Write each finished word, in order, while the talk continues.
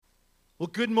Well,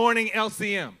 good morning,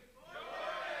 LCM.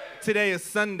 Today is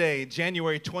Sunday,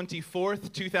 January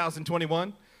 24th,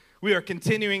 2021. We are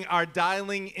continuing our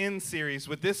Dialing In series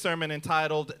with this sermon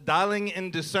entitled, Dialing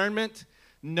in Discernment,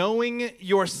 Knowing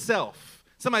Yourself.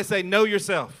 Somebody say, know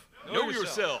yourself. Know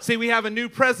yourself. See, we have a new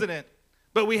president,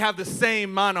 but we have the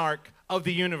same monarch of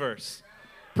the universe.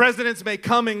 Presidents may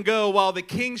come and go while the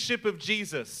kingship of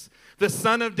Jesus, the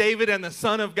Son of David and the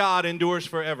Son of God, endures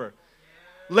forever.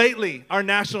 Lately, our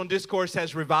national discourse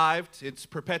has revived, it's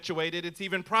perpetuated, it's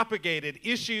even propagated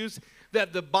issues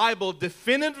that the Bible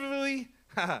definitively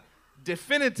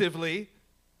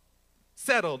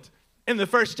settled in the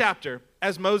first chapter,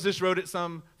 as Moses wrote it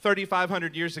some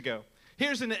 3,500 years ago.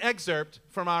 Here's an excerpt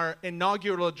from our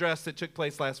inaugural address that took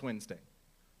place last Wednesday.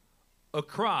 A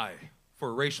cry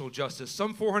for racial justice,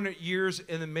 some 400 years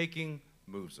in the making,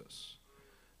 moves us.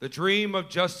 The dream of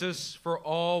justice for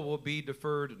all will be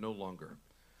deferred no longer.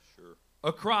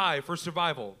 A cry for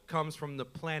survival comes from the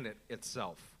planet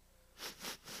itself.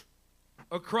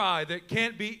 A cry that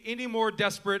can't be any more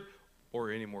desperate or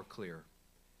any more clear.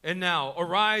 And now, a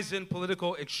rise in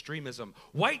political extremism,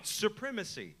 white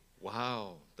supremacy.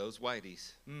 Wow, those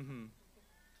whiteys.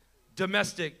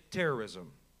 Domestic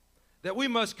terrorism that we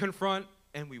must confront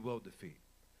and we will defeat.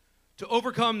 To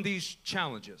overcome these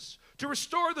challenges, to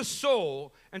restore the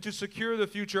soul, and to secure the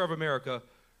future of America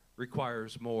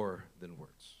requires more than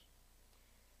words.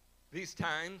 These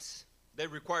times, they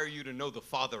require you to know the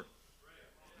Father.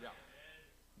 Yeah.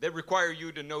 They require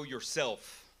you to know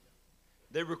yourself.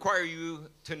 They require you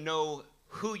to know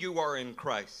who you are in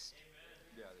Christ.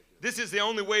 Yeah, this is the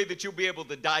only way that you'll be able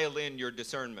to dial in your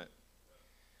discernment.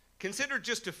 Consider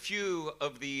just a few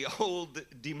of the old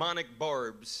demonic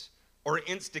barbs or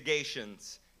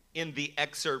instigations in the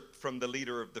excerpt from the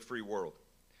leader of the free world.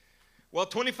 While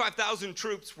 25,000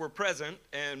 troops were present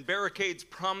and barricades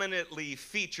prominently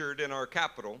featured in our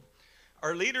capital,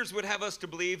 our leaders would have us to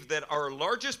believe that our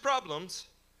largest problems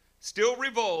still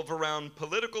revolve around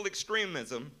political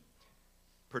extremism,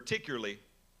 particularly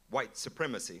white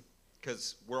supremacy,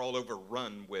 because we're all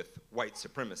overrun with white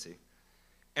supremacy,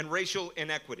 and racial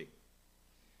inequity.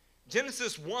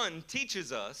 Genesis 1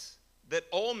 teaches us that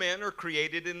all men are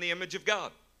created in the image of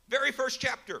God. Very first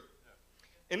chapter.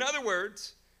 In other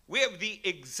words, we have the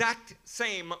exact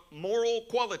same moral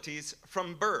qualities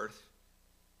from birth,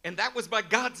 and that was by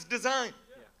God's design.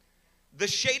 Yeah. The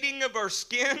shading of our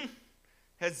skin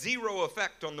has zero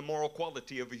effect on the moral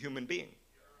quality of a human being.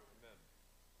 Amen.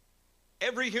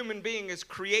 Every human being is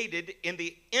created in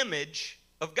the image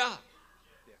of God.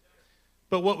 Yeah.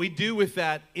 But what we do with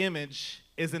that image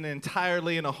is an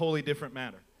entirely and a wholly different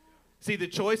matter. See, the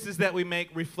choices that we make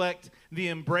reflect the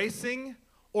embracing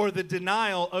or the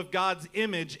denial of God's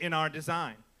image in our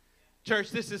design.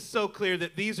 Church, this is so clear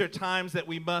that these are times that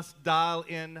we must dial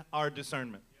in our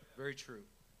discernment. Very true.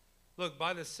 Look,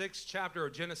 by the 6th chapter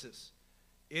of Genesis,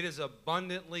 it is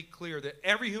abundantly clear that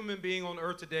every human being on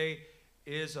earth today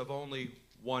is of only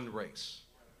one race,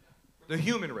 the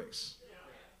human race.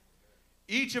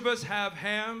 Each of us have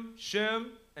Ham,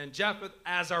 Shem, and Japheth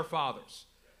as our fathers.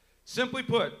 Simply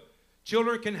put,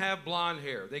 children can have blonde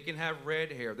hair, they can have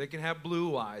red hair, they can have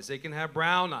blue eyes, they can have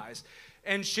brown eyes,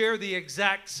 and share the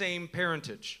exact same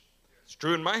parentage. It's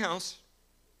true in my house.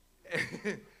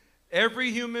 Every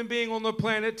human being on the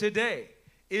planet today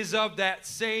is of that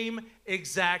same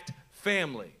exact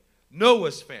family,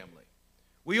 Noah's family.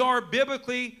 We are,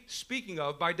 biblically speaking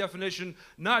of, by definition,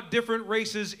 not different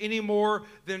races any more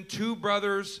than two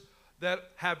brothers that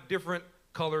have different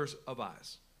colors of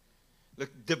eyes.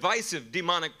 Look, divisive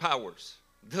demonic powers,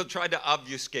 they'll try to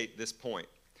obfuscate this point.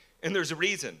 And there's a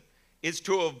reason. It's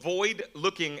to avoid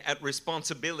looking at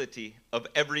responsibility of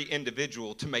every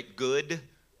individual to make good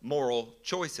moral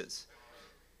choices.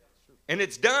 And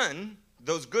it's done,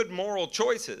 those good moral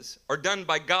choices are done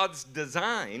by God's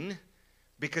design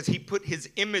because he put his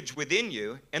image within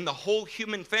you, and the whole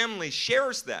human family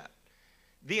shares that.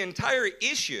 The entire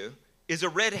issue is a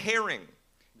red herring.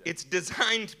 It's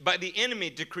designed by the enemy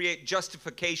to create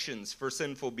justifications for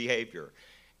sinful behavior.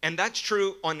 And that's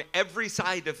true on every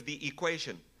side of the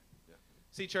equation. Yeah.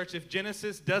 See, church, if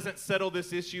Genesis doesn't settle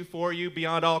this issue for you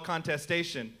beyond all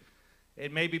contestation,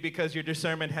 it may be because your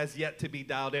discernment has yet to be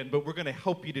dialed in, but we're going to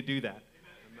help you to do that.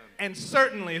 Amen. And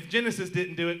certainly, if Genesis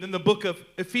didn't do it, then the book of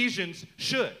Ephesians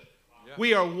should. Yeah.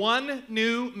 We are one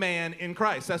new man in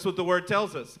Christ. That's what the word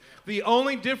tells us. The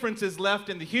only differences left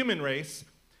in the human race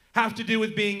have to do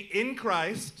with being in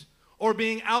Christ or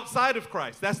being outside of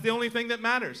Christ. That's the only thing that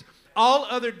matters. All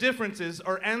other differences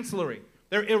are ancillary.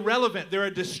 They're irrelevant. They're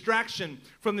a distraction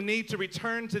from the need to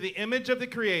return to the image of the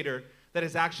Creator that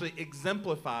is actually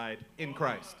exemplified in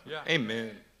Christ. Yeah.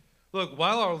 Amen. Look,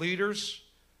 while our leaders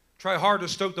try hard to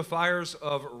stoke the fires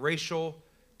of racial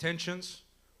tensions,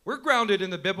 we're grounded in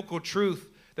the biblical truth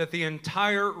that the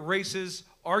entire race's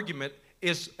argument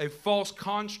is a false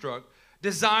construct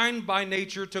designed by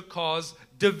nature to cause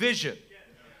division.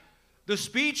 The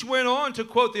speech went on to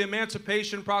quote the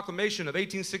Emancipation Proclamation of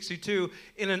 1862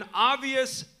 in an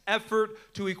obvious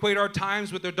effort to equate our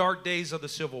times with the dark days of the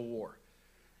Civil War.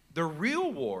 The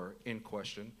real war in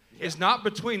question is not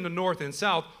between the North and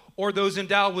South or those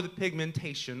endowed with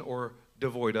pigmentation or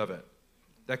devoid of it.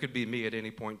 That could be me at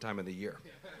any point in time of the year.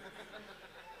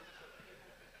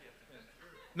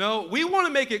 No, we want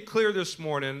to make it clear this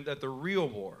morning that the real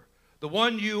war, the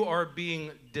one you are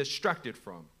being distracted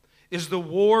from, is the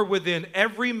war within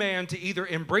every man to either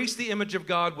embrace the image of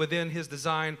God within his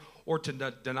design or to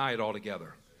deny it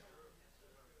altogether.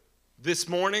 This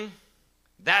morning,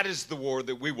 that is the war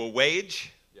that we will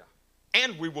wage,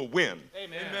 and we will win.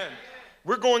 Amen. Amen.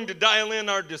 We're going to dial in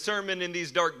our discernment in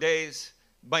these dark days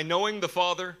by knowing the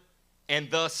Father and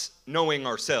thus knowing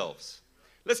ourselves.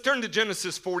 Let's turn to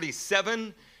Genesis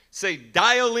 47. Say,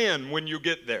 dial in when you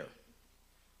get there.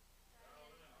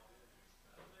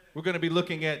 We're going to be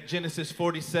looking at Genesis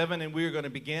 47, and we are going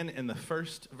to begin in the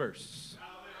first verse.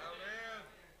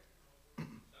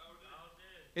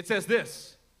 It says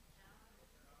this: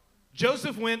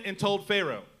 Joseph went and told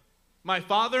Pharaoh, "My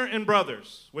father and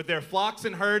brothers, with their flocks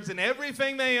and herds and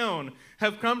everything they own,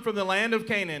 have come from the land of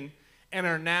Canaan and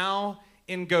are now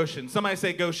in Goshen." Somebody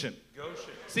say Goshen.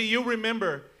 Goshen. See, you'll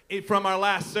remember it from our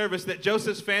last service that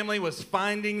Joseph's family was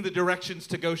finding the directions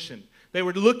to Goshen. They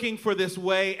were looking for this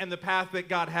way and the path that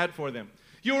God had for them.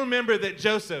 You'll remember that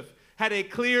Joseph had a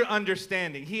clear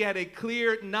understanding. He had a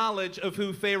clear knowledge of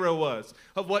who Pharaoh was,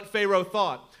 of what Pharaoh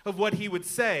thought, of what he would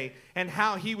say, and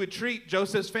how he would treat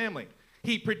Joseph's family.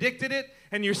 He predicted it,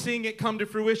 and you're seeing it come to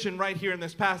fruition right here in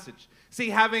this passage.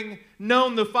 See, having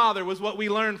known the Father was what we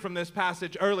learned from this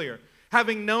passage earlier.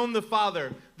 Having known the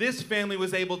Father, this family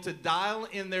was able to dial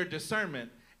in their discernment,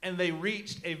 and they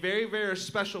reached a very, very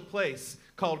special place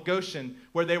called Goshen,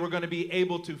 where they were going to be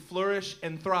able to flourish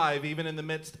and thrive even in the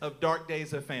midst of dark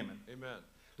days of famine. Amen.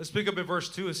 Let's pick up in verse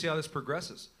 2 and see how this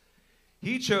progresses.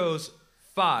 He chose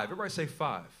 5. Everybody say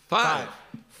 5.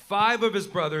 5 of his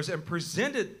brothers and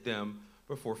presented them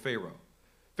before Pharaoh.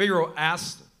 Pharaoh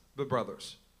asked the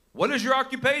brothers, "What is your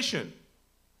occupation?"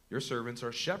 "Your servants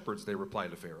are shepherds," they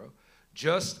replied to Pharaoh,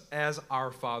 "just as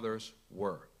our fathers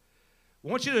were." I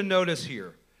want you to notice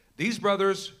here, these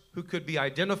brothers who could be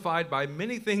identified by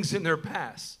many things in their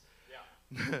past.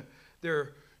 Yeah.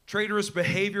 Their traitorous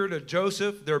behavior to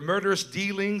Joseph, their murderous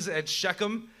dealings at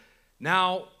Shechem,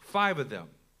 now 5 of them.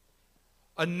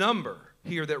 A number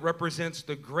here that represents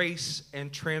the grace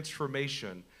and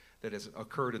transformation that has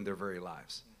occurred in their very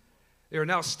lives. They are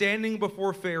now standing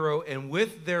before Pharaoh, and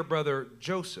with their brother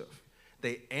Joseph,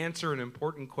 they answer an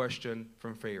important question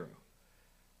from Pharaoh.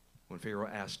 When Pharaoh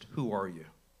asked, "Who are you?"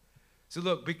 So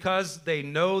look, because they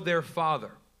know their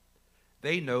father,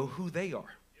 they know who they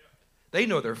are. They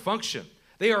know their function.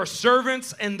 They are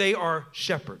servants and they are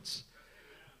shepherds.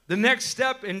 The next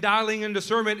step in dialing in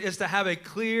discernment is to have a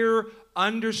clear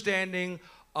understanding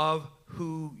of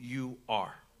who you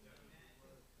are.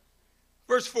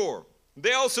 Verse 4,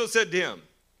 they also said to him,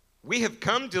 "We have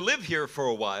come to live here for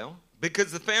a while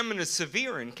because the famine is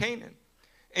severe in Canaan,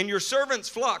 and your servants'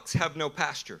 flocks have no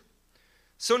pasture.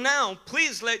 So now,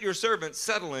 please let your servants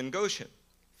settle in Goshen."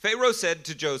 Pharaoh said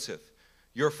to Joseph,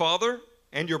 "Your father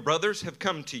and your brothers have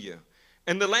come to you,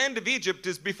 and the land of Egypt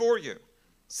is before you.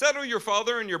 Settle your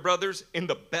father and your brothers in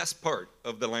the best part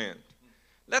of the land.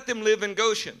 Let them live in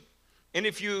Goshen. And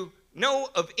if you know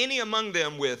of any among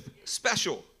them with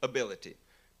special ability,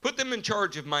 put them in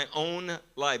charge of my own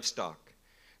livestock."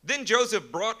 Then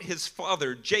Joseph brought his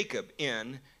father Jacob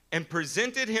in and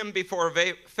presented him before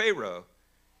Pharaoh.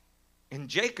 And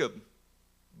Jacob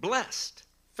blessed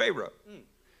Pharaoh.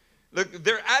 Look,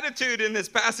 their attitude in this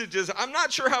passage is, I'm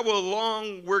not sure how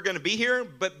long we're going to be here,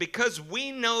 but because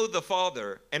we know the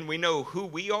Father and we know who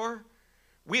we are,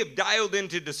 we have dialed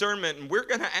into discernment, and we're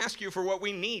going to ask you for what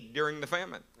we need during the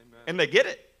famine. Amen. And they get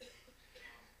it.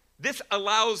 This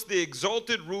allows the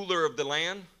exalted ruler of the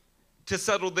land to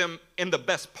settle them in the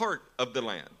best part of the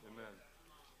land. Amen.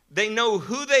 They know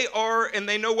who they are and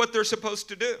they know what they're supposed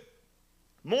to do.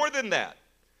 More than that,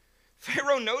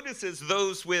 Pharaoh notices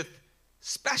those with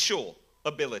special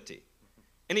ability,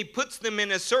 and he puts them in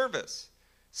his service.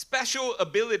 Special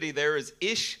ability there is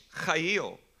ish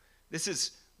chayil. This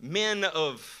is men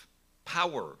of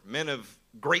power, men of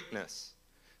greatness.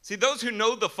 See, those who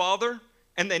know the Father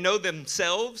and they know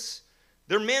themselves,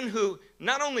 They're men who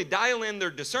not only dial in their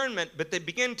discernment, but they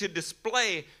begin to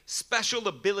display special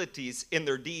abilities in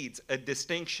their deeds, a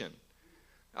distinction.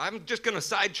 I'm just going to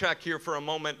sidetrack here for a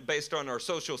moment based on our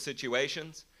social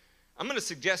situations. I'm going to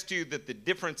suggest to you that the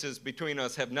differences between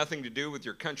us have nothing to do with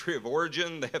your country of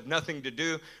origin. They have nothing to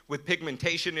do with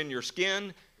pigmentation in your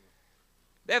skin.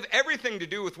 They have everything to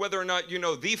do with whether or not you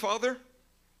know the Father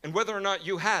and whether or not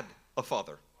you had a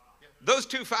father. Those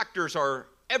two factors are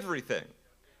everything.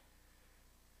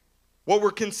 While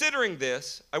we're considering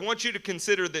this, I want you to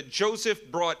consider that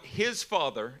Joseph brought his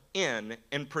father in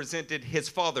and presented his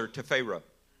father to Pharaoh.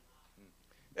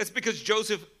 That's because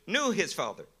Joseph knew his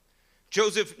father.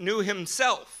 Joseph knew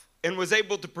himself and was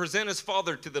able to present his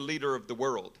father to the leader of the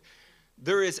world.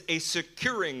 There is a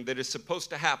securing that is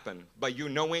supposed to happen by you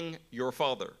knowing your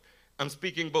father. I'm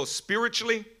speaking both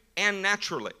spiritually and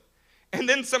naturally. And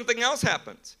then something else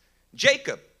happens.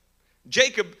 Jacob,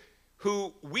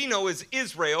 who we know as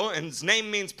Israel, and his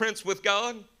name means prince with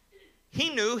God, he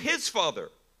knew his father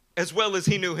as well as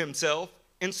he knew himself.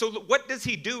 And so what does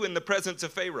he do in the presence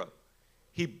of Pharaoh?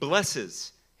 He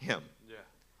blesses him. Yeah.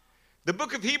 The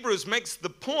book of Hebrews makes the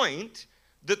point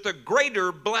that the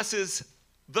greater blesses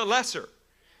the lesser.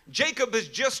 Jacob has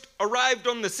just arrived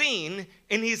on the scene,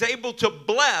 and he's able to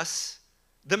bless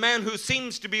the man who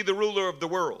seems to be the ruler of the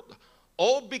world,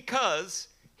 all because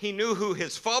he knew who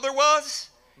his father was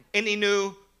and he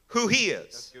knew who he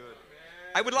is. That's good.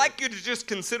 I would like you to just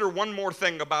consider one more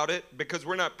thing about it, because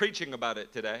we're not preaching about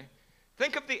it today.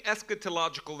 Think of the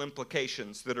eschatological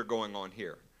implications that are going on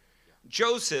here.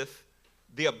 Joseph,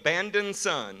 the abandoned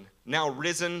son, now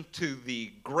risen to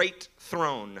the great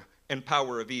throne and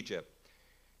power of Egypt,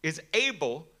 is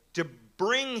able to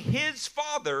bring his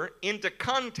father into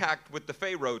contact with the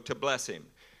Pharaoh to bless him.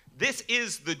 This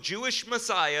is the Jewish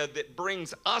Messiah that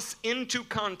brings us into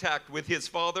contact with his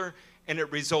father, and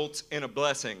it results in a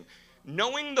blessing.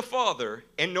 Knowing the Father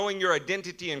and knowing your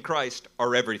identity in Christ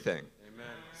are everything. Amen.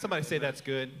 Somebody say that's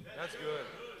good. That's good.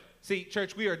 See,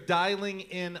 church, we are dialing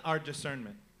in our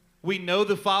discernment. We know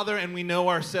the Father and we know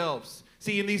ourselves.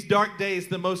 See, in these dark days,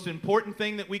 the most important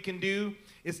thing that we can do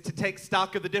is to take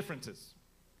stock of the differences.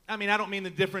 I mean, I don't mean the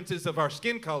differences of our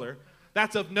skin color.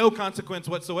 That's of no consequence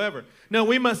whatsoever. No,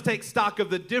 we must take stock of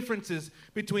the differences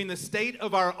between the state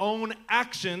of our own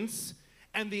actions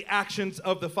and the actions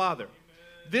of the Father.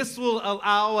 This will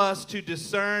allow us to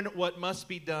discern what must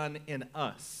be done in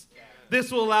us.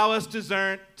 This will allow us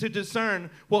to discern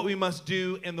what we must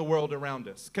do in the world around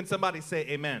us. Can somebody say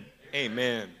amen?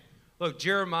 Amen. Look,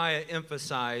 Jeremiah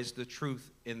emphasized the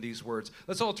truth in these words.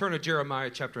 Let's all turn to Jeremiah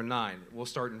chapter 9. We'll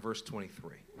start in verse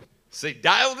 23. Say,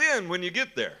 dialed in when you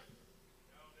get there.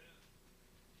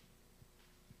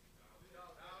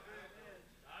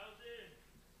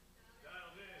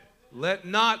 Let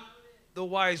not the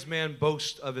wise man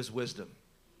boast of his wisdom,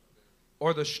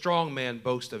 or the strong man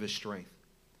boast of his strength,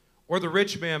 or the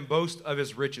rich man boast of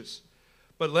his riches.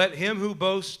 But let him who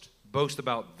boasts boast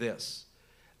about this,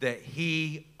 that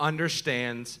he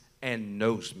understands and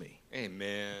knows me.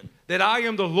 Amen. That I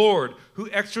am the Lord who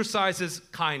exercises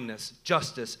kindness,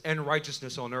 justice, and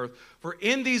righteousness on earth. For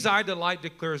in these I delight,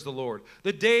 declares the Lord.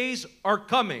 The days are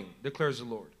coming, declares the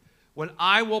Lord, when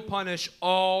I will punish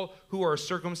all who are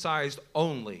circumcised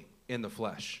only in the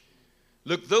flesh.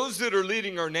 Look, those that are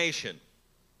leading our nation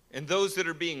and those that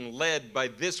are being led by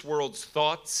this world's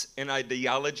thoughts and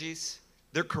ideologies,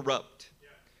 they're corrupt. Yeah.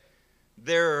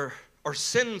 There are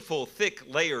sinful, thick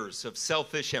layers of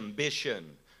selfish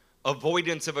ambition,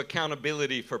 avoidance of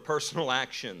accountability for personal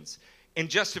actions, and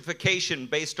justification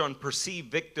based on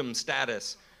perceived victim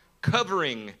status,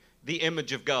 covering the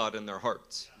image of God in their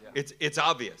hearts. Yeah. It's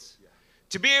obvious. Yeah.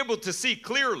 To be able to see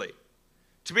clearly,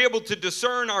 to be able to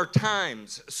discern our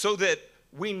times so that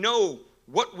we know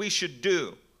what we should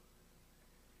do,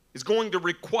 is going to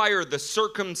require the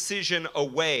circumcision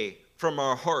away from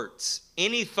our hearts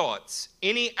any thoughts,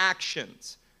 any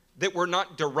actions that were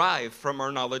not derived from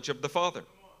our knowledge of the Father.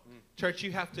 Church,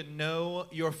 you have to know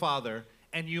your Father,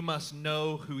 and you must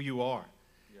know who you are.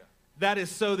 Yeah. That is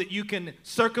so that you can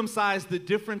circumcise the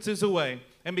differences away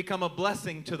and become a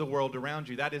blessing to the world around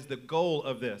you. That is the goal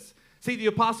of this. See, the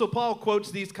Apostle Paul quotes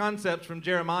these concepts from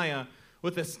Jeremiah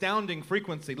with astounding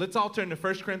frequency. Let's all turn to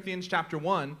 1 Corinthians chapter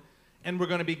 1, and we're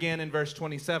going to begin in verse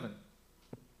 27.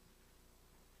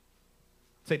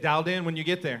 Say, dialed in when you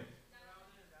get there.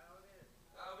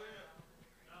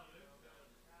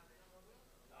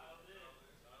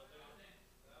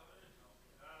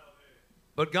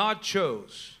 But God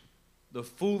chose the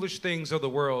foolish things of the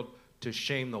world to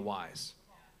shame the wise.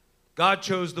 God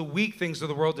chose the weak things of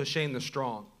the world to shame the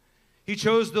strong. He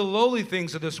chose the lowly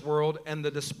things of this world and the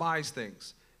despised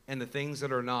things, and the things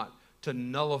that are not, to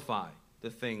nullify the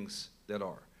things that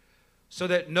are, so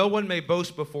that no one may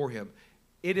boast before him.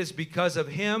 It is because of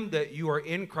him that you are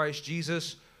in Christ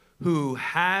Jesus, who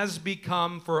has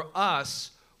become for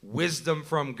us wisdom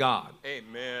from God.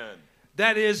 Amen.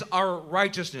 That is our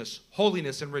righteousness,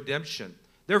 holiness, and redemption.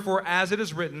 Therefore, as it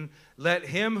is written, let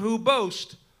him who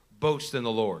boasts boast in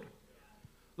the Lord.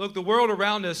 Look, the world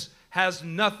around us has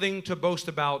nothing to boast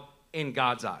about in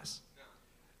God's eyes.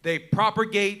 They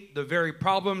propagate the very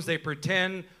problems they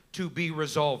pretend to be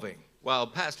resolving. Wow,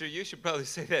 Pastor, you should probably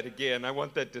say that again. I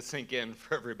want that to sink in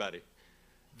for everybody.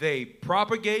 They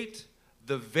propagate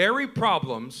the very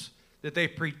problems that they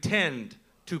pretend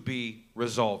to be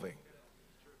resolving.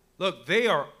 Look, they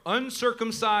are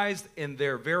uncircumcised in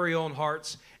their very own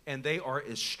hearts, and they are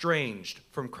estranged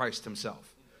from Christ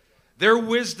himself. Their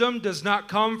wisdom does not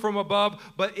come from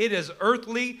above, but it is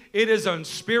earthly, it is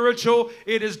unspiritual,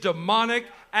 it is demonic,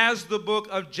 as the book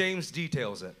of James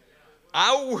details it.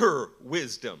 Our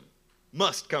wisdom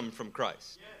must come from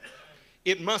Christ.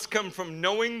 It must come from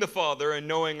knowing the Father and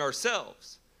knowing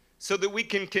ourselves, so that we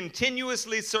can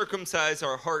continuously circumcise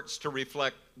our hearts to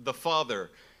reflect the Father.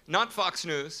 Not Fox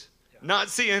News, not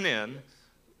CNN,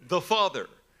 the Father.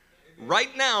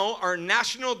 Right now, our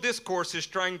national discourse is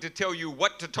trying to tell you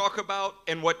what to talk about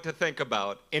and what to think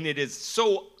about. And it is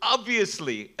so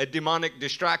obviously a demonic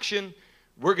distraction,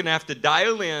 we're going to have to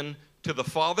dial in to the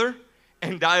Father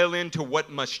and dial into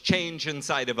what must change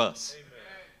inside of us. Amen.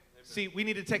 See, we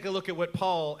need to take a look at what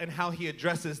Paul and how he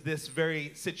addresses this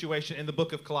very situation in the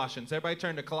book of Colossians. Everybody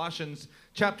turn to Colossians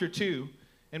chapter 2,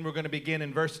 and we're going to begin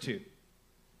in verse 2.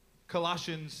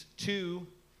 Colossians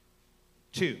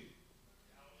 2:2.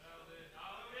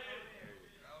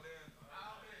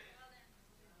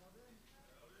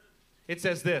 It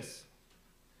says this: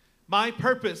 my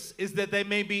purpose is that they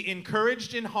may be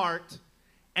encouraged in heart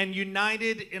and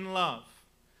united in love,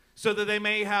 so that they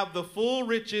may have the full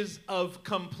riches of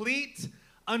complete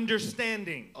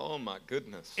understanding. Oh my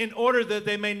goodness. In order that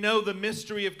they may know the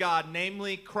mystery of God,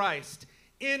 namely Christ,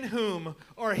 in whom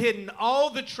are hidden all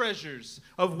the treasures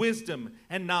of wisdom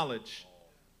and knowledge.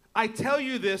 I tell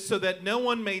you this so that no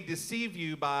one may deceive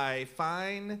you by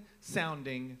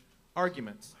fine-sounding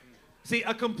arguments. See,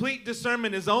 a complete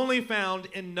discernment is only found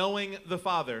in knowing the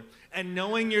Father and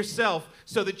knowing yourself,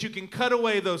 so that you can cut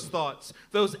away those thoughts,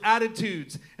 those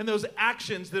attitudes, and those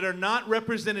actions that are not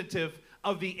representative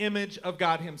of the image of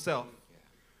God himself.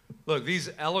 Look,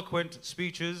 these eloquent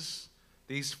speeches,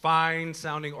 these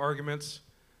fine-sounding arguments,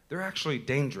 they're actually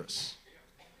dangerous.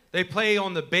 They play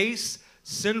on the base,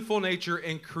 sinful nature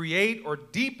and create or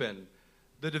deepen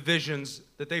the divisions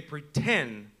that they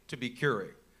pretend to be curing.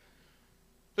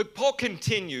 Look, Paul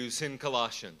continues in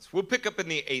Colossians. We'll pick up in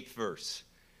the 8th verse.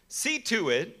 See to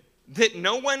it that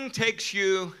no one takes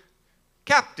you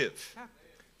captive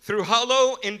through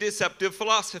hollow and deceptive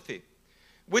philosophy,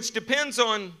 which depends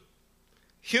on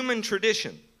human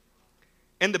tradition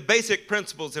and the basic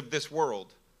principles of this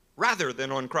world, rather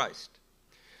than on Christ.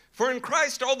 For in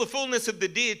Christ all the fullness of the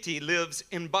deity lives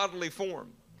in bodily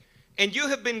form, and you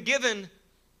have been given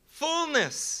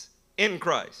fullness in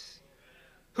Christ,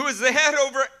 who is the head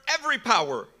over every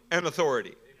power and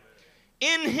authority.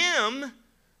 In him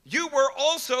you were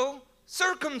also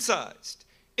circumcised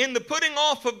in the putting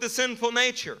off of the sinful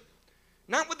nature,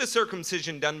 not with the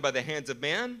circumcision done by the hands of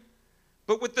man,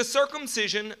 but with the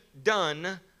circumcision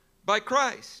done by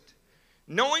Christ.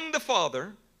 Knowing the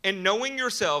Father and knowing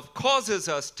yourself causes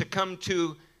us to come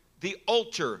to the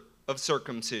altar of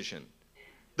circumcision,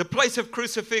 the place of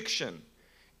crucifixion,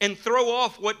 and throw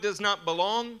off what does not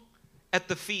belong at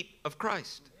the feet of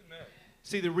Christ. Amen.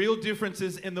 See, the real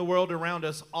differences in the world around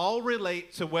us all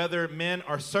relate to whether men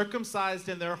are circumcised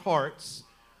in their hearts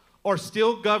or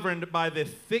still governed by the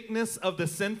thickness of the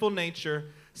sinful nature,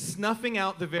 snuffing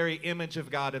out the very image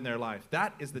of God in their life.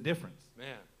 That is the difference.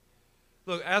 Man.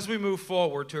 Look, as we move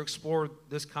forward to explore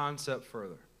this concept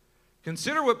further,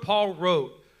 consider what Paul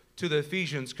wrote to the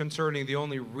Ephesians concerning the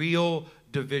only real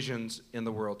divisions in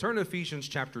the world. Turn to Ephesians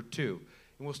chapter 2,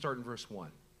 and we'll start in verse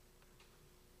 1.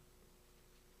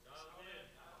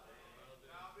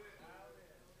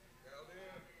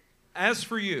 As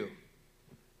for you,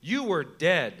 you were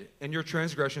dead in your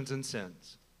transgressions and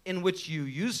sins, in which you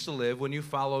used to live when you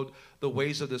followed the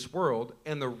ways of this world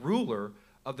and the ruler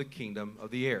of the kingdom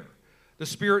of the air, the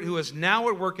spirit who is now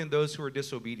at work in those who are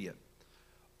disobedient.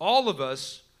 All of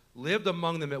us lived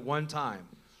among them at one time,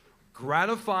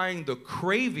 gratifying the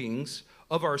cravings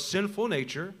of our sinful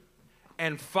nature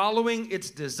and following its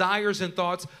desires and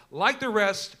thoughts. Like the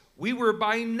rest, we were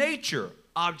by nature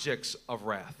objects of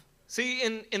wrath. See,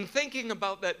 in thinking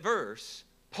about that verse,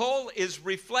 Paul is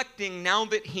reflecting, now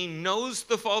that he knows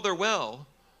the Father well,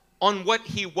 on what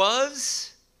he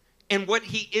was and what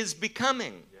he is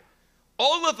becoming.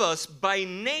 All of us, by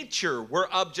nature, were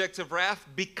objects of wrath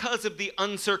because of the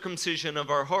uncircumcision of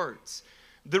our hearts.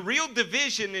 The real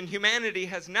division in humanity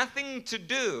has nothing to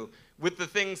do with the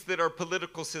things that our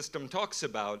political system talks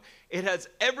about. It has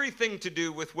everything to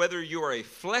do with whether you are a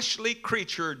fleshly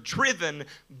creature driven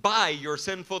by your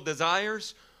sinful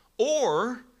desires,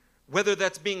 or whether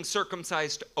that's being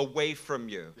circumcised away from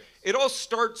you. Yes. It all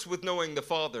starts with knowing the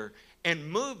Father and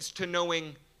moves to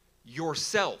knowing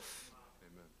yourself.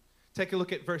 Amen. Take a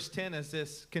look at verse 10 as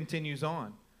this continues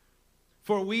on.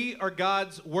 For we are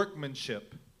God's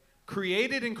workmanship,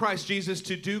 created in Christ Jesus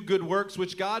to do good works,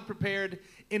 which God prepared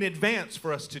in advance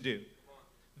for us to do.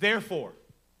 Therefore,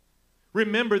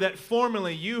 remember that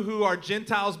formerly you who are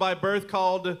Gentiles by birth,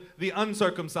 called the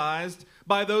uncircumcised,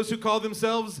 by those who call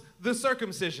themselves the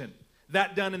circumcision,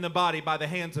 that done in the body by the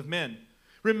hands of men.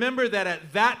 Remember that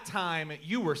at that time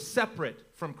you were separate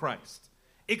from Christ,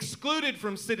 excluded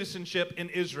from citizenship in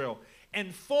Israel,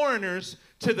 and foreigners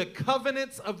to the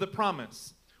covenants of the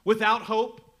promise, without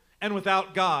hope and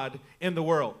without God in the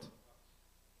world.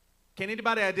 Can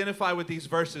anybody identify with these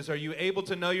verses? Are you able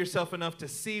to know yourself enough to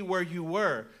see where you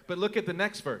were? But look at the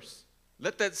next verse.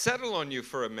 Let that settle on you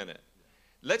for a minute.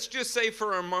 Let's just say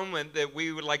for a moment that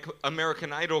we, like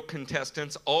American Idol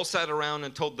contestants, all sat around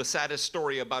and told the saddest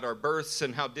story about our births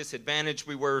and how disadvantaged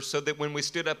we were, so that when we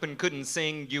stood up and couldn't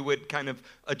sing, you would kind of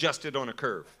adjust it on a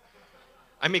curve.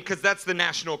 I mean, because that's the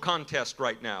national contest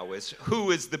right now, is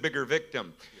who is the bigger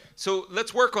victim. So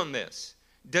let's work on this.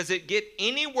 Does it get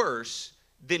any worse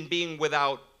than being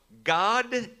without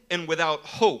God and without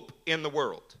hope in the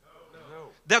world? No.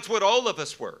 That's what all of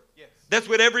us were. Yes. That's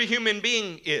what every human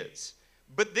being is.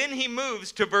 But then he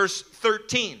moves to verse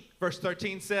 13. Verse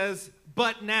 13 says,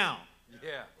 but now.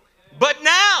 Yeah. But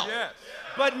now. Yes.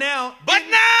 But now. But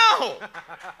now.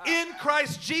 In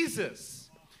Christ Jesus,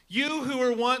 you who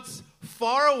were once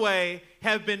far away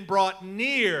have been brought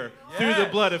near through the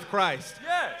blood of Christ.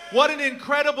 Yes. What an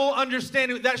incredible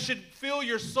understanding. That should fill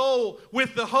your soul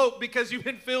with the hope, because you've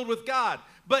been filled with God.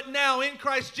 But now in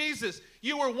Christ Jesus,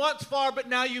 you were once far, but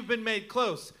now you've been made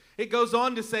close. It goes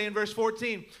on to say in verse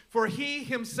 14, for he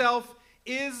himself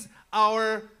is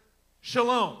our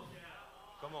shalom.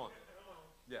 Come on.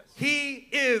 Yes. He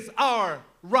is our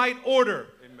right order.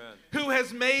 Amen. Who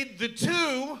has made the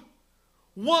two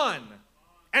one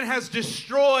and has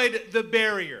destroyed the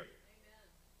barrier.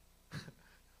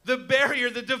 The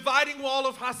barrier, the dividing wall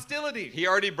of hostility. He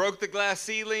already broke the glass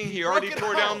ceiling. He already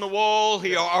tore down the wall.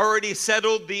 He already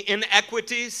settled the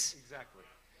inequities. Exactly.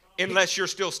 Unless you're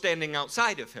still standing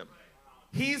outside of him.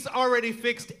 He's already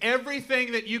fixed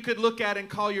everything that you could look at and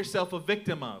call yourself a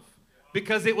victim of.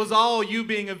 Because it was all you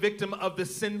being a victim of the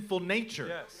sinful nature.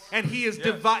 Yes. And he is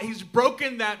he's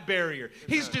broken that barrier. Amen.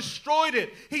 He's destroyed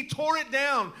it. He tore it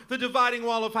down, the dividing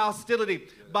wall of hostility,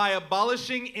 by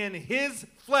abolishing in his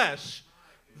flesh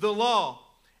the law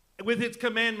with its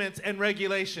commandments and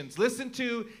regulations. Listen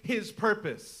to his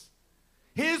purpose.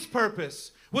 His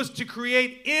purpose was to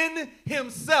create in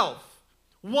himself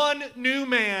one new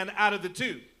man out of the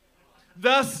two,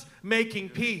 thus making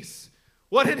peace.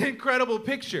 What an incredible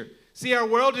picture. See, our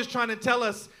world is trying to tell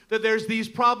us that there's these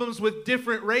problems with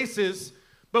different races,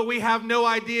 but we have no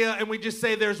idea, and we just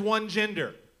say there's one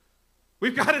gender.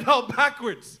 We've got it all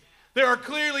backwards. There are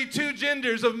clearly two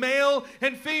genders of male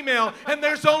and female, and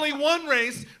there's only one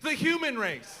race, the human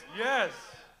race. Yes.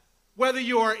 Whether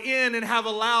you are in and have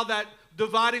allowed that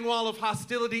dividing wall of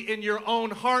hostility in your own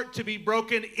heart to be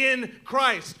broken in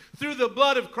Christ, through the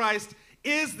blood of Christ,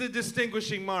 is the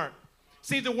distinguishing mark.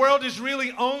 See, the world is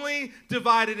really only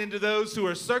divided into those who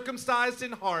are circumcised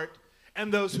in heart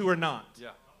and those who are not. Yeah.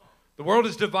 The world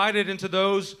is divided into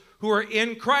those who are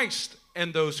in Christ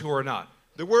and those who are not.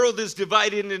 The world is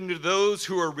divided into those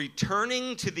who are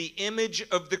returning to the image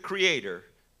of the Creator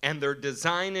and their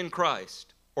design in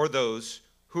Christ, or those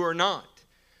who are not.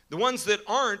 The ones that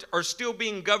aren't are still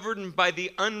being governed by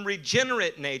the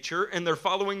unregenerate nature, and they're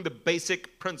following the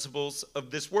basic principles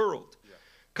of this world. Yeah.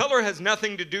 Color has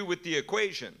nothing to do with the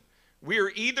equation. We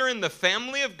are either in the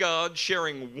family of God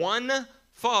sharing one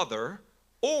Father,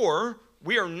 or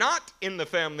we are not in the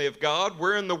family of God.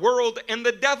 We're in the world, and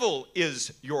the devil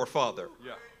is your father.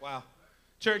 Yeah. Wow.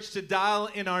 Church, to dial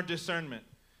in our discernment,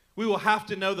 we will have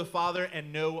to know the Father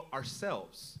and know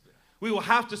ourselves. We will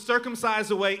have to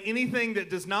circumcise away anything that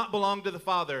does not belong to the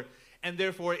Father, and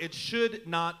therefore it should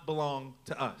not belong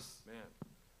to us. Man.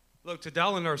 Look, to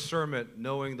dial in our discernment,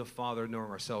 knowing the Father, knowing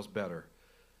ourselves better,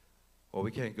 well,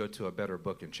 we can't go to a better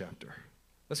book and chapter.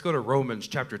 Let's go to Romans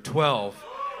chapter 12.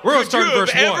 We're going to start in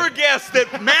verse 1. Would you have ever guessed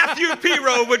that Matthew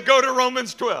Piro would go to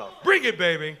Romans 12? Bring it,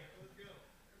 baby.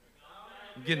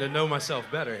 I'm getting to know myself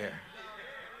better here.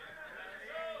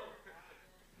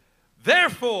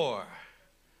 Therefore,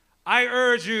 I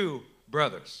urge you,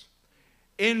 brothers,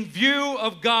 in view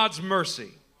of God's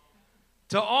mercy,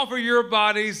 to offer your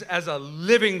bodies as a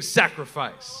living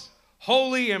sacrifice,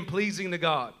 holy and pleasing to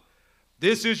God.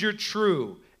 This is your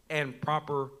true and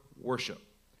proper worship.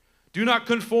 Do not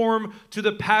conform to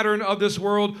the pattern of this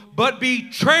world, but be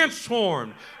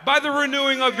transformed by the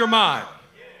renewing of your mind.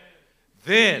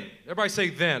 Then, everybody say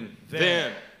then.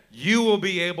 Then. You will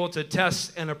be able to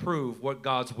test and approve what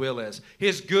God's will is.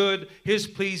 His good, His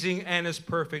pleasing, and His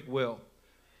perfect will.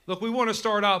 Look, we want to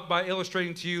start out by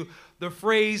illustrating to you the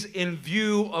phrase in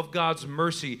view of God's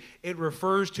mercy. It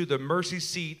refers to the mercy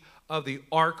seat of the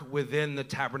ark within the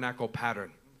tabernacle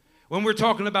pattern. When we're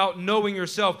talking about knowing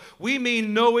yourself, we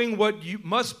mean knowing what you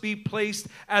must be placed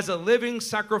as a living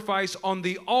sacrifice on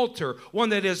the altar, one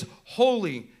that is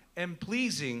holy and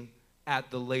pleasing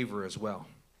at the laver as well.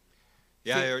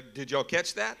 Yeah, did y'all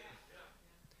catch that?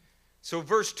 So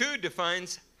verse 2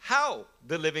 defines how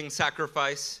the living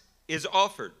sacrifice is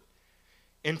offered.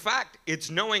 In fact, it's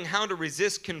knowing how to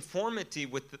resist conformity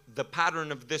with the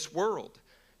pattern of this world,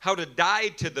 how to die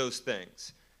to those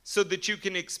things, so that you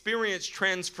can experience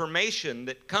transformation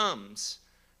that comes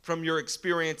from your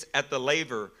experience at the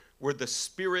laver, where the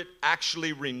Spirit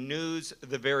actually renews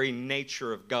the very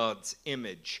nature of God's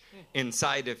image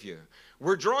inside of you.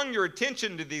 We're drawing your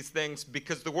attention to these things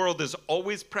because the world is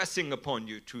always pressing upon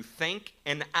you to think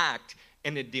and act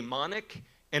in a demonic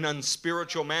and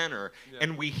unspiritual manner. Yeah.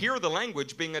 And we hear the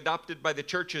language being adopted by the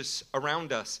churches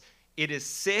around us. It is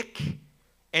sick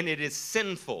and it is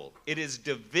sinful. It is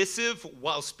divisive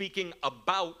while speaking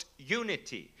about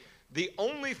unity. The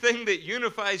only thing that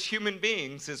unifies human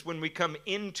beings is when we come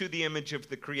into the image of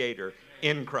the Creator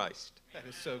in Christ. That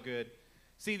is so good.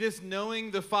 See, this knowing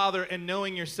the Father and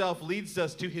knowing yourself leads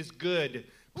us to His good,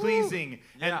 pleasing,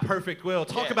 and perfect will.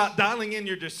 Talk about dialing in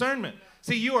your discernment.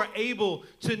 See, you are able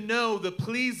to know the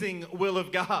pleasing will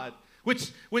of God,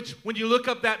 which when you look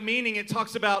up that meaning, it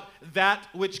talks about that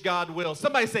which God wills.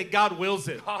 Somebody say, God wills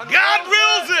it. God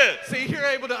wills it! See, you're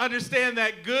able to understand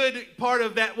that good part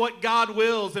of that, what God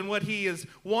wills and what He is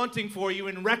wanting for you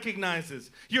and recognizes.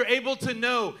 You're able to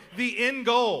know the end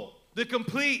goal, the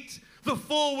complete, the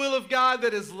full will of God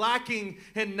that is lacking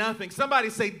in nothing. Somebody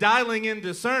say, dialing in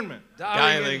discernment.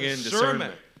 Dialing in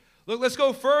discernment. Look, let's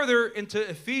go further into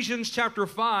Ephesians chapter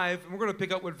 5, and we're going to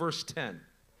pick up with verse 10.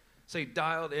 Say,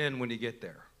 dialed in when you get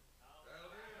there.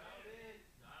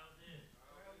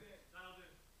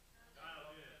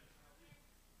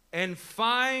 And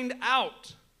find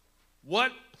out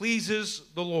what pleases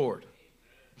the Lord.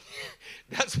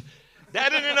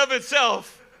 That in and of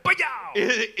itself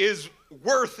is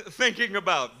worth thinking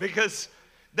about, because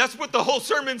that's what the whole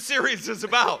sermon series is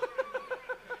about.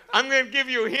 I'm going to give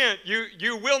you a hint.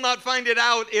 You will not find it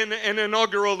out in an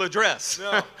inaugural address.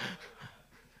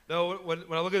 No, when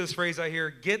I look at this phrase, I hear,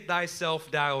 get thyself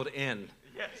dialed in.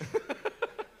 Yes.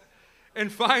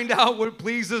 And find out what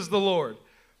pleases the Lord.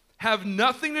 Have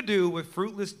nothing to do with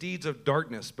fruitless deeds of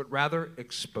darkness, but rather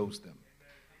expose them.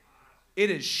 It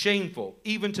is shameful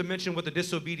even to mention what the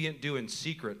disobedient do in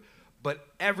secret, but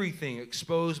everything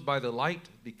exposed by the light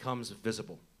becomes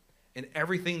visible, and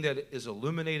everything that is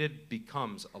illuminated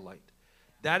becomes a light.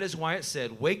 That is why it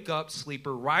said, wake up,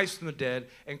 sleeper, rise from the dead,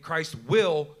 and Christ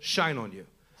will shine on you.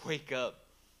 Wake up.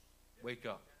 Wake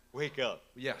up. Wake up.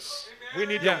 Yes. We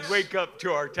need to wake up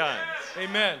to our times.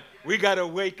 Amen. We got to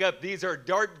wake up. These are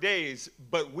dark days,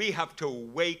 but we have to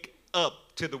wake up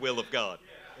to the will of God.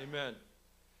 Amen.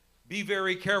 Be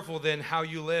very careful then how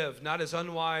you live, not as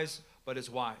unwise, but as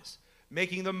wise,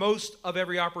 making the most of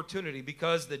every opportunity,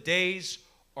 because the days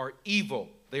are evil.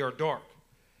 They are dark.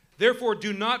 Therefore,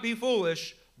 do not be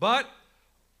foolish, but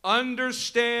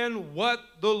understand what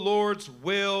the Lord's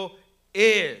will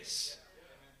is.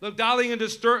 Look, dialing in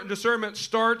discernment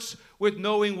starts with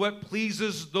knowing what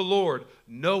pleases the Lord,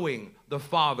 knowing the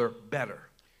Father better.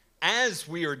 As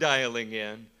we are dialing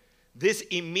in, this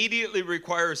immediately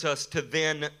requires us to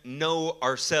then know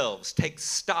ourselves, take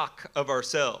stock of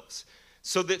ourselves,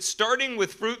 so that starting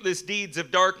with fruitless deeds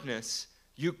of darkness,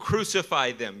 you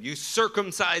crucify them, you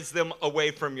circumcise them away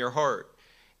from your heart.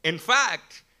 In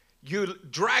fact, you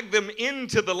drag them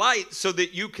into the light so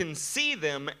that you can see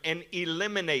them and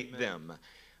eliminate them.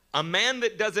 A man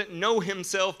that doesn't know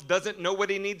himself doesn't know what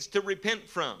he needs to repent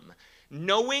from.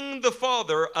 Knowing the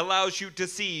Father allows you to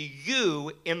see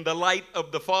you in the light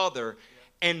of the Father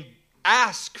and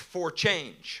ask for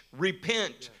change,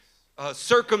 repent,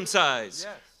 circumcise,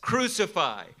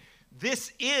 crucify.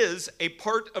 This is a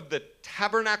part of the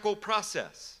tabernacle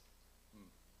process.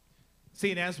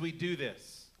 See, and as we do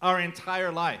this, our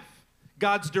entire life,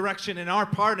 God's direction and our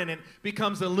part in it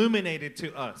becomes illuminated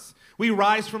to us. We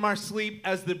rise from our sleep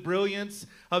as the brilliance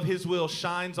of His will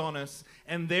shines on us,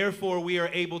 and therefore we are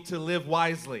able to live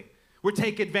wisely. We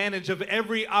take advantage of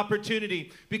every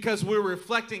opportunity because we're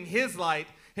reflecting His light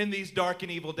in these dark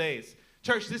and evil days.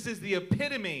 Church, this is the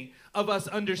epitome of us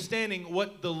understanding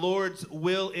what the Lord's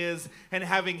will is and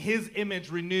having His image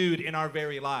renewed in our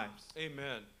very lives.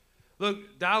 Amen.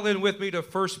 Look, dial in with me to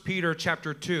 1 Peter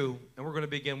chapter 2, and we're going to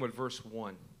begin with verse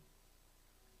 1.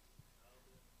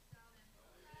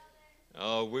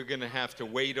 Oh, we're going to have to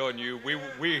wait on you.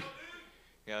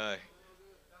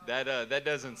 That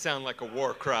doesn't sound like a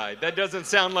war cry. That doesn't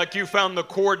sound like you found the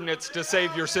coordinates to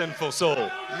save your sinful soul.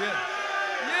 Yeah.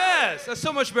 Yes, that's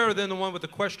so much better than the one with the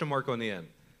question mark on the end.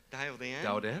 Dialed in.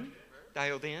 Dialed in.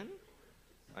 Dialed in.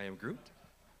 I am Groot.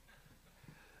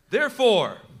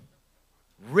 Therefore,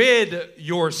 rid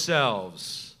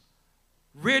yourselves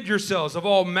of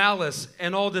all malice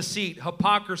and all deceit,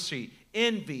 hypocrisy,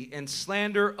 envy, and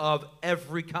slander of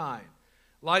every kind.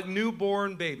 Like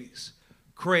newborn babies,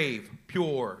 crave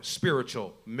pure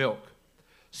spiritual milk,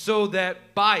 so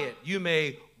that by it you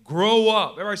may grow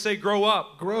up. Everybody say grow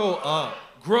up. Grow up.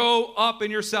 Grow up in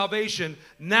your salvation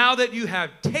now that you have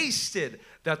tasted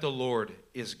that the Lord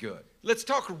is good. Let's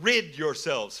talk rid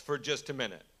yourselves for just a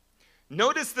minute.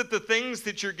 Notice that the things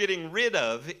that you're getting rid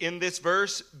of in this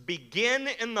verse begin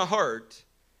in the heart,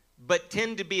 but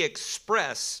tend to be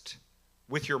expressed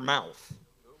with your mouth.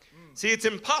 See, it's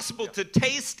impossible to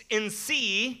taste and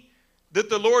see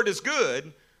that the Lord is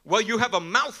good while you have a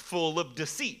mouthful of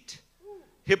deceit,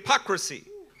 hypocrisy,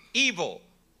 evil,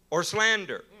 or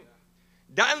slander.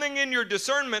 Dialing in your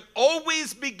discernment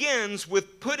always begins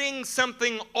with putting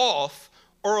something off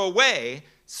or away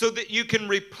so that you can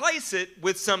replace it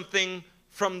with something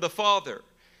from the Father.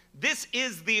 This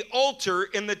is the altar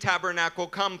in the tabernacle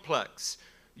complex.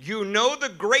 You know the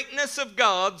greatness of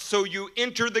God, so you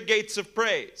enter the gates of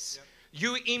praise.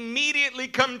 You immediately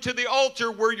come to the altar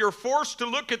where you're forced to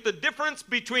look at the difference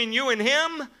between you and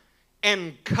Him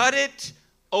and cut it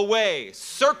away.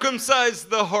 Circumcise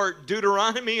the heart,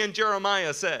 Deuteronomy and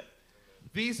Jeremiah said.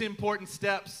 These important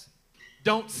steps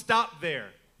don't stop there.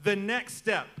 The next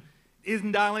step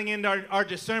in dialing in our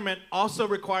discernment also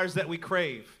requires that we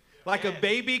crave. Like a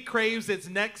baby craves its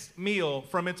next meal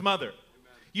from its mother.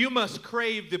 You must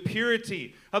crave the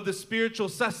purity of the spiritual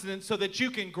sustenance so that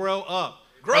you can grow up.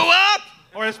 Grow up!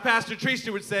 Or as Pastor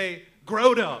Treaster would say,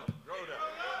 growed up.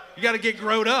 You got to get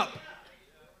growed up.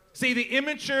 See, the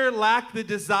immature lack the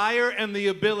desire and the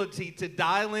ability to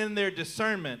dial in their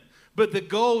discernment, but the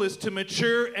goal is to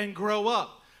mature and grow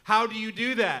up. How do you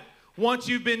do that? Once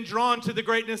you've been drawn to the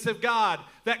greatness of God,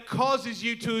 that causes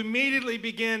you to immediately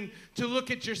begin to look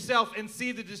at yourself and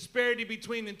see the disparity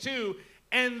between the two,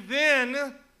 and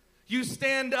then you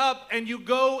stand up and you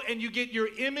go and you get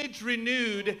your image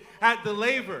renewed at the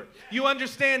laver. You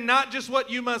understand not just what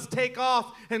you must take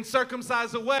off and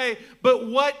circumcise away, but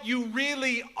what you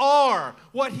really are,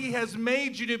 what He has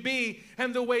made you to be,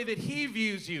 and the way that He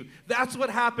views you. That's what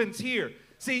happens here.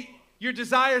 See, your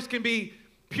desires can be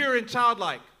pure and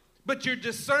childlike, but your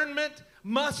discernment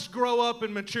must grow up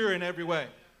and mature in every way.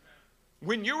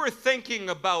 When you are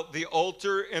thinking about the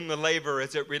altar and the laver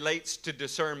as it relates to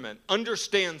discernment,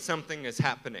 understand something is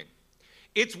happening.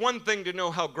 It's one thing to know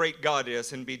how great God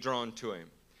is and be drawn to Him.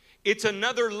 It's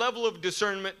another level of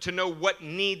discernment to know what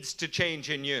needs to change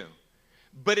in you.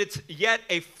 But it's yet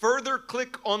a further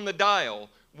click on the dial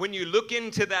when you look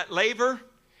into that laver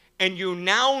and you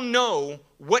now know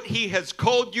what He has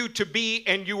called you to be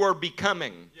and you are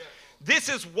becoming. Yes. This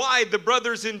is why the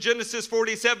brothers in Genesis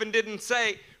 47 didn't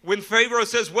say, when Pharaoh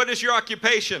says, what is your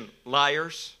occupation?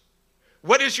 Liars.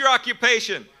 What is your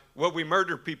occupation? Well, we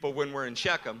murder people when we're in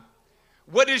Shechem.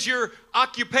 What is your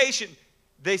occupation?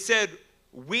 They said,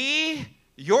 we,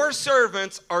 your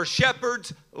servants, are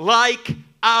shepherds like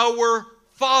our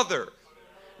father.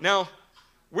 Now,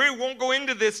 we won't go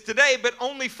into this today, but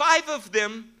only 5 of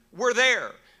them were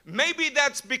there. Maybe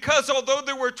that's because although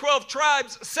there were 12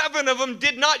 tribes, 7 of them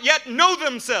did not yet know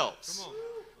themselves.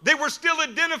 They were still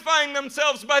identifying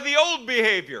themselves by the old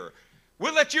behavior.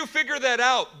 We'll let you figure that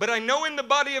out. But I know in the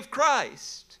body of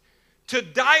Christ, to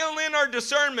dial in our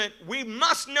discernment, we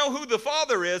must know who the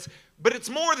Father is, but it's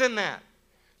more than that.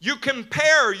 You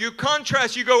compare, you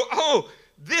contrast, you go, oh,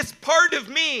 this part of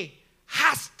me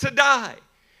has to die.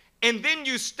 And then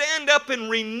you stand up and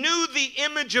renew the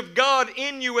image of God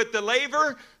in you at the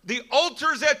laver. The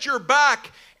altar's at your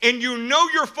back, and you know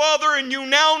your Father, and you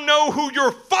now know who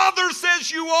your Father says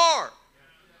you are.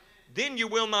 then you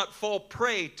will not fall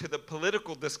prey to the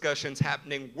political discussions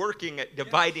happening, working at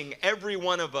dividing every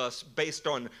one of us based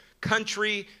on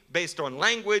country, based on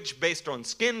language, based on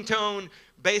skin tone,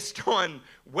 based on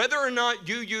whether or not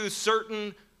you use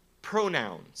certain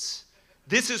pronouns.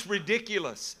 This is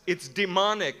ridiculous. It's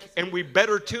demonic, and we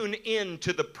better tune in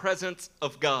to the presence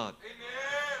of God.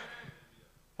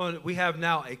 Well, we have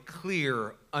now a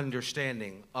clear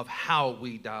understanding of how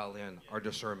we dial in our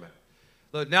discernment.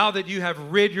 Look, now that you have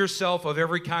rid yourself of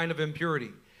every kind of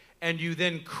impurity, and you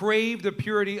then crave the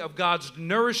purity of God's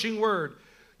nourishing word,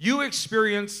 you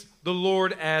experience the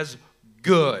Lord as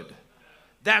good.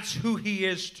 That's who he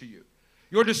is to you.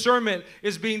 Your discernment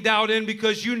is being dialed in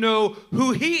because you know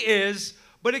who he is,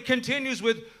 but it continues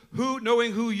with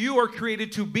knowing who you are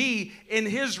created to be in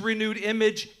his renewed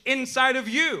image inside of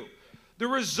you. The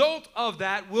result of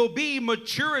that will be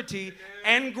maturity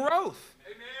and growth.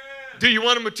 Do you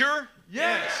want to mature?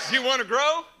 Yes. Do you want to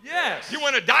grow? Yes. You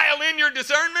want to dial in your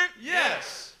discernment?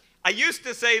 Yes. I used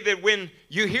to say that when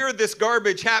you hear this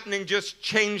garbage happening, just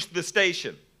change the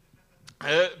station.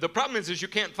 The problem is you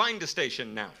can't find a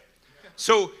station now.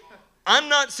 So I'm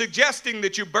not suggesting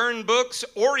that you burn books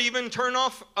or even turn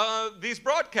off these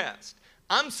broadcasts.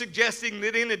 I'm suggesting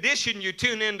that in addition, you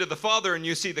tune into the Father and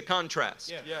you see the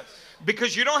contrast. Yeah. Yes.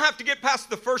 Because you don't have to get past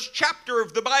the first chapter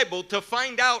of the Bible to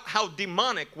find out how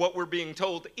demonic what we're being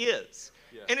told is.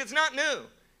 Yes. And it's not new.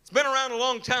 It's been around a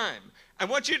long time. I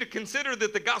want you to consider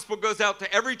that the gospel goes out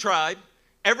to every tribe,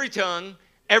 every tongue,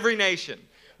 every nation.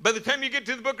 By the time you get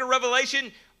to the book of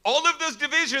Revelation, all of those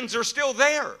divisions are still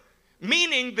there.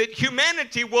 Meaning that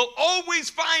humanity will always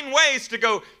find ways to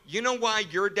go, you know why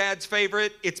you're dad's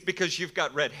favorite? It's because you've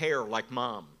got red hair like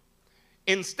mom.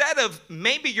 Instead of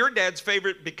maybe your dad's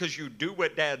favorite because you do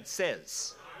what dad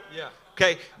says. Yeah.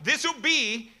 Okay, this will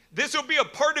be a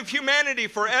part of humanity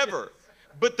forever.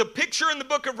 But the picture in the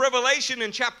book of Revelation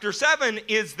in chapter 7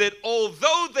 is that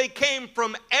although they came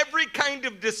from every kind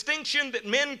of distinction that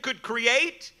men could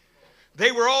create,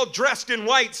 they were all dressed in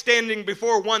white standing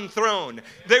before one throne.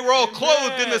 They were all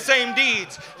clothed in the same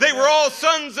deeds. They were all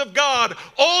sons of God.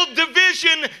 All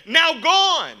division now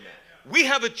gone. We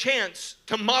have a chance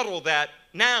to model that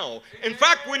now. In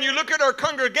fact, when you look at our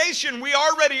congregation, we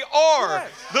already are.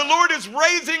 The Lord is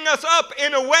raising us up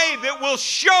in a way that will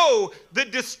show the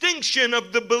distinction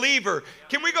of the believer.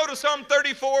 Can we go to Psalm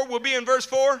 34? We'll be in verse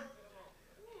 4.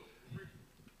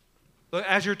 Look,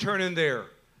 as you're turning there,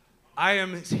 I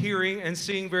am hearing and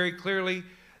seeing very clearly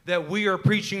that we are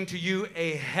preaching to you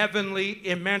a heavenly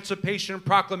emancipation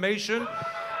proclamation.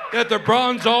 At the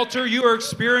bronze altar, you are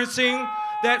experiencing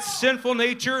that sinful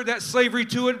nature, that slavery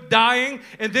to it, dying,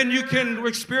 and then you can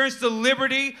experience the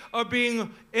liberty of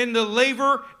being in the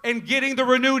laver and getting the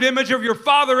renewed image of your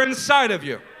Father inside of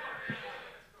you.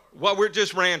 Well, we're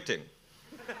just ranting.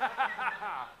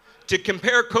 To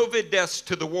compare COVID deaths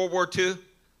to the World War II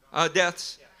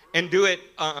deaths and do it,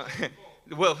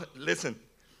 well, listen.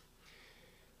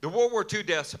 The World War II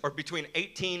deaths are between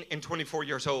 18 and 24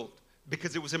 years old.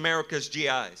 Because it was America's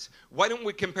GIs. Why don't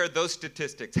we compare those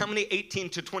statistics? How many 18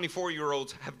 to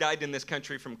 24-year-olds have died in this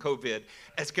country from COVID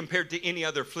as compared to any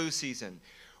other flu season?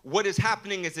 What is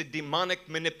happening is a demonic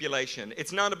manipulation.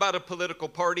 It's not about a political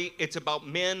party. It's about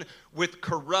men with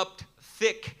corrupt,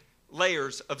 thick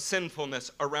layers of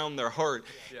sinfulness around their heart.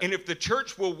 Yeah. And if the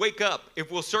church will wake up,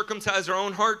 if we'll circumcise our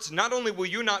own hearts, not only will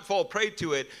you not fall prey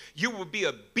to it, you will be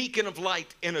a beacon of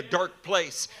light in a dark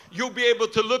place. You'll be able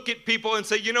to look at people and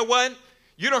say, you know what?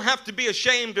 You don't have to be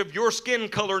ashamed of your skin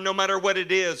color no matter what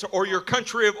it is, or your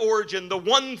country of origin. The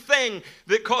one thing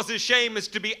that causes shame is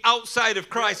to be outside of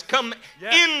Christ. Come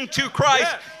into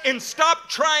Christ and stop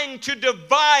trying to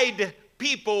divide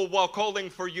people while calling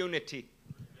for unity.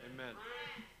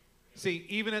 See,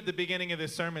 even at the beginning of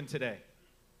this sermon today,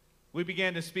 we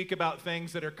began to speak about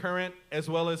things that are current as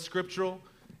well as scriptural.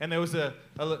 And there was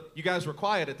you guys were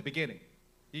quiet at the beginning.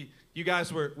 You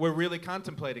guys were really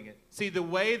contemplating it. See, the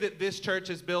way that this church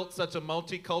has built such a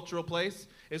multicultural place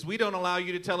is we don't allow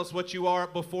you to tell us what you are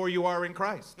before you are in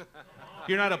Christ.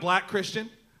 You're not a black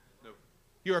Christian. No.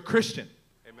 You're a Christian.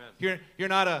 Amen. You're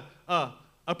not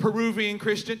a Peruvian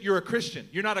Christian. You're a Christian.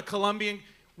 You're not a Colombian.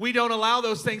 We don't allow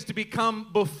those things to become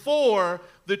before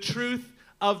the truth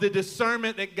of the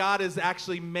discernment that God has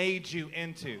actually made you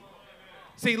into.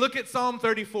 See, look at Psalm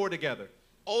 34 together.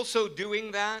 Also,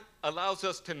 doing that allows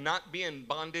us to not be in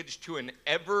bondage to an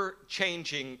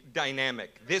ever-changing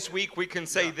dynamic. This week we can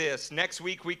say this. Next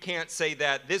week we can't say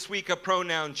that. This week a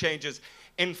pronoun changes.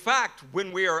 In fact,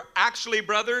 when we are actually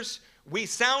brothers, we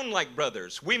sound like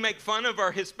brothers. We make fun of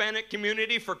our Hispanic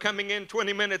community for coming in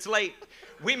 20 minutes late.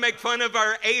 We make fun of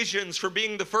our Asians for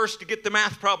being the first to get the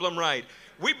math problem right.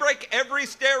 We break every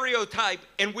stereotype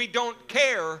and we don't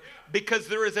care because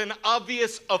there is an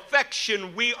obvious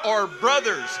affection. We are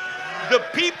brothers. The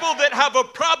people that have a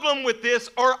problem with this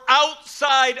are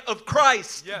outside of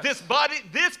Christ. Yes.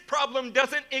 This problem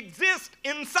doesn't exist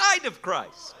inside of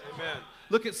Christ. Amen.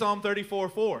 Look at Psalm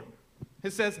 34:4.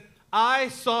 It says, I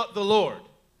sought the Lord.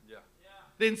 Yeah.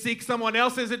 Didn't seek someone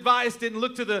else's advice, didn't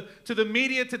look to the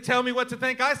media to tell me what to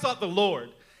think. I sought the Lord,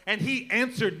 and he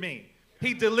answered me.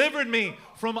 He delivered me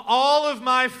from all of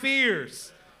my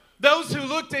fears. Those who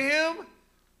look to him,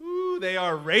 ooh, they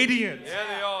are radiant. Yeah,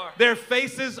 they are. Their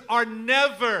faces are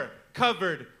never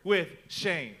covered with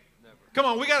shame. Never. Come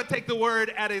on, we got to take the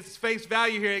word at its face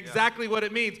value here, exactly what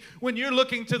it means. When you're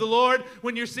looking to the Lord,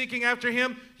 when you're seeking after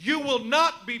him, you will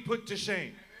not be put to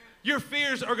shame. Your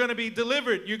fears are going to be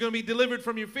delivered. You're going to be delivered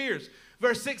from your fears.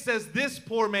 Verse 6 says, this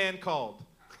poor man called.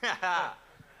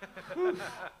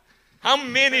 How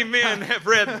many men have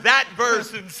read that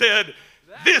verse and said,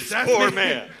 this poor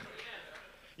man?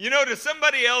 You know, to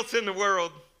somebody else in the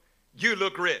world, you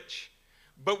look rich.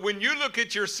 But when you look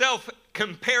at yourself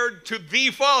compared to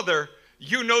the Father,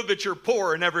 you know that you're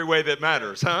poor in every way that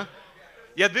matters, huh?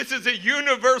 Yeah, this is a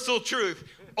universal truth.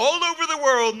 All over the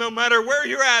world, no matter where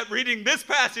you're at, reading this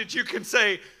passage, you can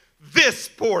say, this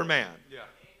poor man. Yeah.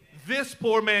 This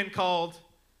poor man called,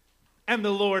 and the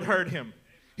Lord heard him.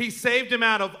 He saved him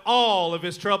out of all of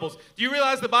his troubles. Do you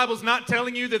realize the Bible's not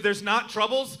telling you that there's not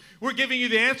troubles? We're giving you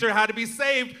the answer how to be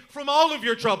saved from all of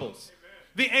your troubles.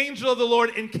 Amen. The angel of the Lord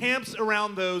encamps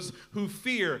around those who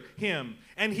fear him,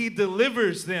 and he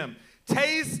delivers them.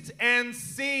 Taste and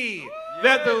see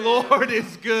that the Lord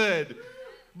is good.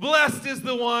 Blessed is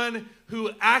the one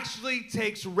who actually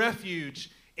takes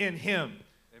refuge in him.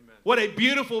 Amen. What a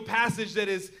beautiful passage that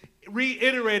is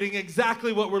reiterating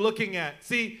exactly what we're looking at.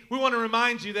 See, we want to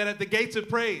remind you that at the gates of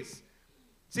praise,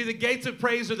 the gates of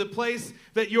praise are the place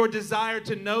that your desire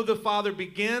to know the Father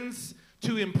begins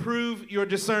to improve your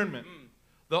discernment.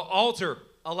 The altar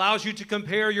allows you to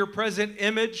compare your present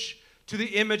image to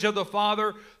the image of the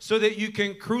Father so that you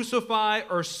can crucify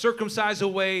or circumcise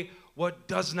away what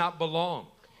does not belong.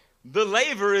 The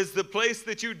laver is the place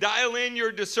that you dial in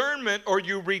your discernment or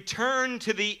you return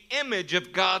to the image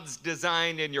of God's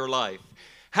design in your life.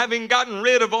 Having gotten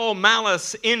rid of all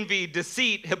malice, envy,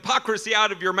 deceit, hypocrisy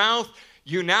out of your mouth,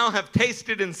 you now have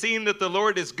tasted and seen that the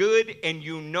Lord is good and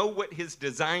you know what his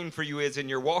design for you is and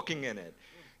you're walking in it.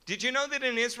 Did you know that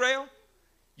in Israel,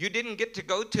 you didn't get to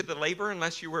go to the laver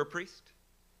unless you were a priest?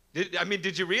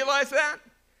 Did you realize that?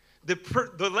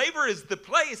 The laver is the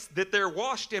place that they're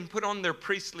washed and put on their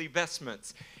priestly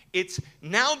vestments. It's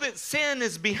now that sin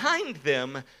is behind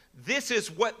them, this is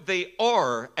what they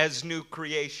are as new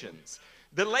creations.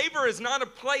 The laver is not a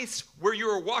place where you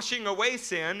are washing away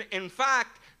sin. In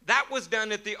fact, that was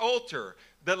done at the altar.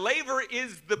 The laver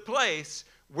is the place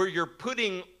where you're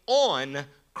putting on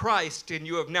Christ and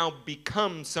you have now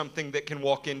become something that can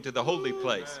walk into the holy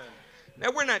place. Now,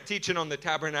 we're not teaching on the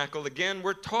tabernacle again.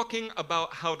 We're talking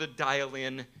about how to dial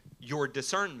in your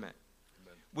discernment.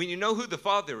 Amen. When you know who the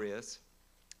Father is,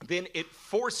 then it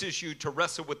forces you to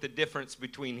wrestle with the difference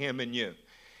between him and you.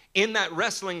 In that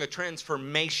wrestling, a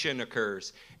transformation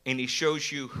occurs, and he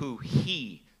shows you who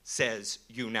he says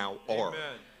you now are.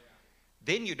 Amen.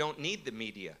 Then you don't need the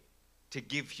media to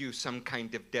give you some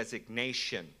kind of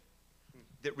designation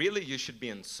that really you should be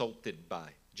insulted by,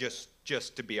 just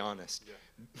to be honest. Yeah.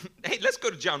 Hey, let's go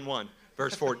to John 1,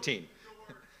 verse 14.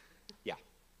 Yeah.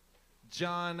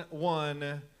 John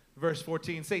 1, verse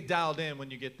 14. Say dialed in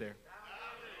when you get there.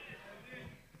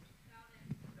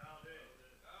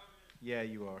 Yeah,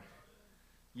 you are.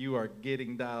 You are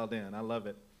getting dialed in. I love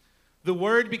it. The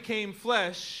Word became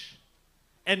flesh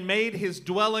and made his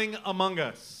dwelling among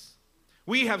us.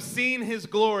 We have seen his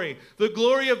glory, the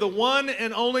glory of the one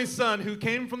and only Son who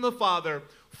came from the Father,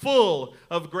 full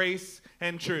of grace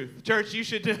and truth. Church, you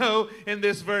should know in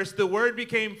this verse, the Word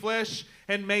became flesh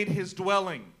and made his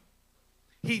dwelling.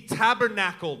 He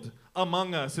tabernacled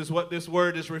among us is what this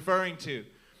word is referring to.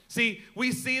 See,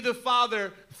 we see the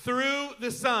Father through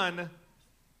the Son,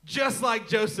 just like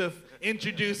Joseph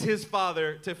introduced his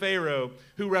father to Pharaoh,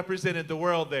 who represented the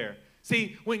world there.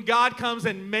 See, when God comes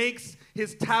and makes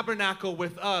his tabernacle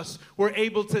with us, we're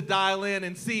able to dial in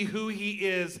and see who he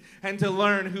is and to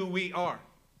learn who we are.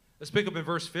 Let's pick up in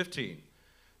verse 15.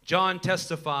 John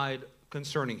testified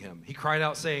concerning him. He cried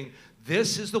out saying,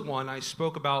 "This is the one I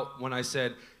spoke about when I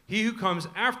said, 'He who comes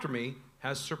after me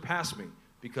has surpassed me,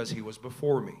 because he was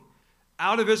before me.'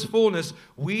 Out of his fullness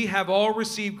we have all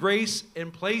received grace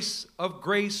in place of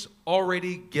grace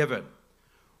already given.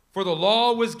 For the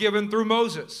law was given through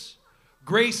Moses.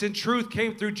 Grace and truth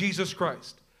came through Jesus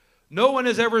Christ. No one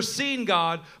has ever seen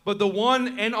God, but the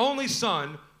one and only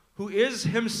Son, who is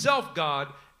himself God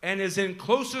and is in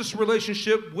closest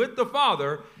relationship with the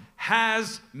Father,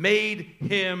 has made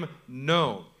him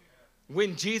known.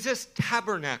 When Jesus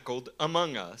tabernacled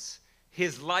among us,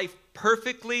 his life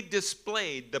perfectly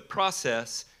displayed the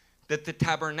process that the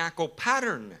tabernacle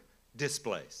pattern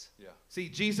displays. Yeah. See,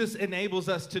 Jesus enables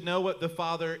us to know what the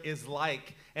Father is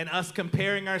like, and us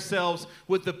comparing ourselves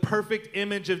with the perfect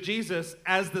image of Jesus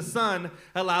as the Son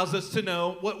allows us to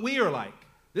know what we are like.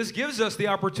 This gives us the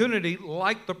opportunity,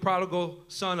 like the prodigal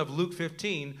son of Luke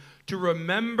 15, to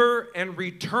remember and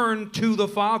return to the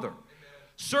Father. Amen.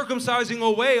 Circumcising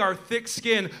away our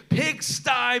thick-skinned,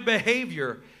 pigsty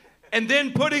behavior, and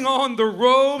then putting on the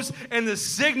robes and the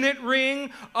signet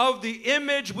ring of the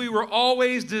image we were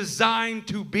always designed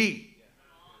to be.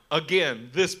 Again,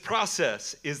 this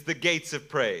process is the gates of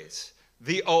praise,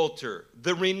 the altar,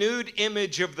 the renewed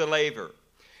image of the laver.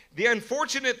 The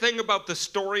unfortunate thing about the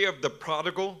story of the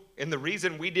prodigal, and the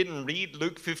reason we didn't read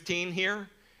Luke 15 here,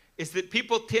 is that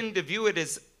people tend to view it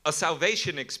as a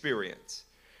salvation experience.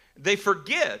 They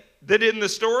forget that in the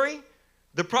story,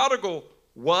 the prodigal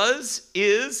was,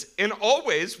 is, and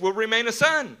always will remain a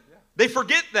son. Yeah. They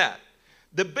forget that.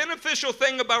 The beneficial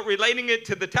thing about relating it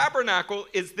to the tabernacle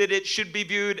is that it should be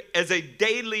viewed as a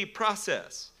daily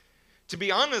process. To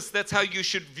be honest, that's how you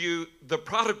should view the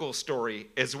prodigal story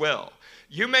as well.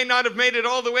 You may not have made it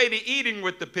all the way to eating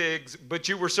with the pigs, but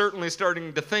you were certainly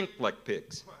starting to think like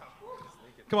pigs.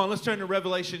 Come on, let's turn to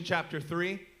Revelation chapter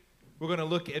 3. We're going to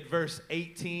look at verse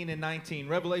 18 and 19.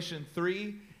 Revelation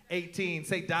 3:18.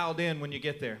 Say dialed in when you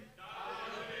get there.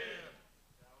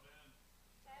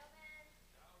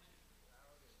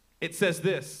 It says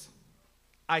this,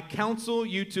 I counsel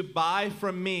you to buy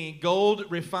from me gold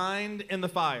refined in the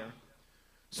fire,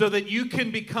 so that you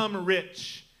can become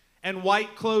rich, and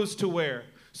white clothes to wear,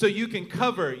 so you can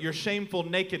cover your shameful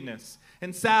nakedness,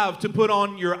 and salve to put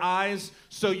on your eyes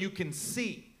so you can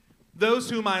see.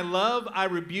 Those whom I love, I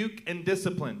rebuke and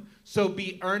discipline. So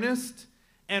be earnest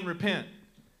and repent.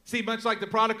 See, much like the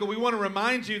prodigal, we want to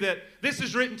remind you that this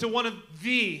is written to one of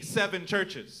the 7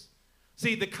 churches.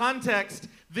 See,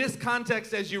 this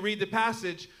context as you read the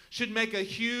passage should make a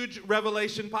huge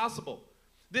revelation possible.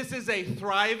 This is a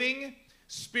thriving,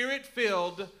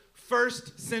 spirit-filled,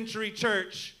 first-century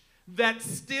church that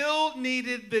still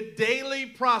needed the daily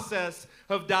process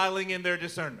of dialing in their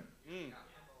discernment.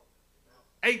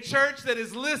 A church that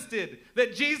is listed,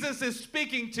 that Jesus is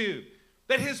speaking to,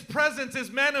 that his presence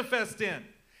is manifest in.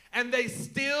 And they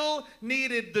still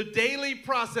needed the daily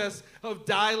process of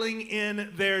dialing in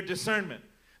their discernment.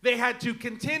 They had to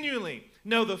continually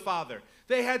know the Father.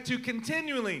 They had to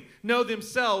continually know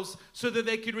themselves so that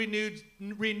they could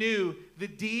renew the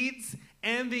deeds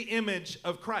and the image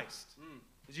of Christ.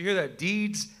 Did you hear that?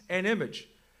 Deeds and image.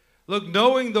 Look,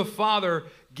 knowing the Father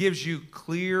gives you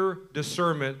clear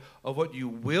discernment of what you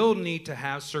will need to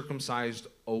have circumcised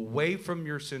away from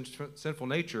your sinful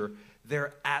nature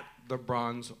there at the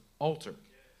bronze altar.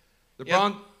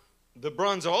 The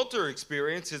bronze altar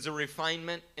experience is a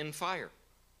refinement in fire.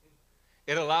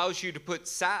 It allows you to put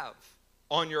salve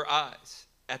on your eyes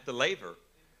at the laver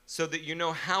so that you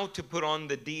know how to put on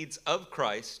the deeds of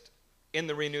Christ in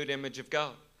the renewed image of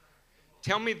God.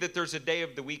 Tell me that there's a day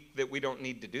of the week that we don't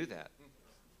need to do that.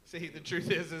 See, the truth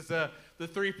is the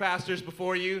 3 pastors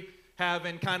before you have,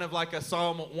 in kind of like a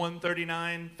Psalm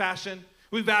 139 fashion,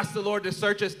 we've asked the Lord to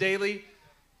search us daily.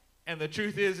 And the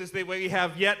truth is that we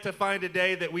have yet to find a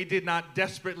day that we did not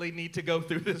desperately need to go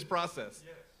through this process.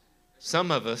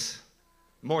 Some of us,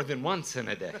 more than once in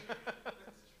a day.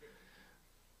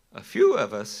 A few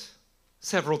of us,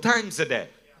 several times a day.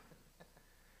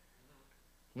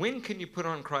 When can you put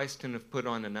on Christ and have put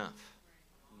on enough?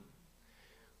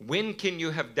 When can you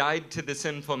have died to the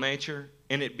sinful nature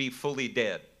and it be fully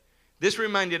dead? This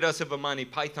reminded us of a Monty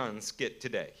Python skit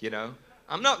today, you know.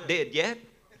 I'm not dead yet.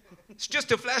 It's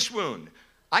just a flesh wound.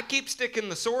 I keep sticking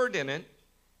the sword in it,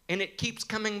 and it keeps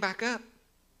coming back up.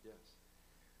 Yes.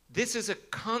 This is a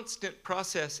constant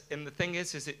process, and the thing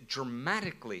is it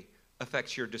dramatically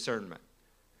affects your discernment.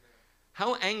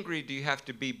 How angry do you have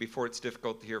to be before it's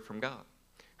difficult to hear from God?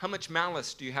 How much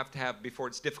malice do you have to have before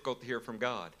it's difficult to hear from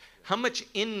God? How much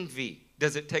envy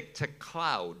does it take to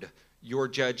cloud your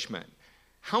judgment?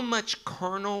 How much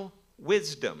carnal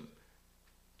wisdom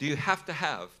do you have to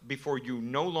have before you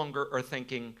no longer are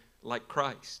thinking like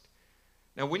Christ?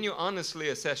 Now, when you honestly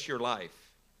assess your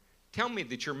life, tell me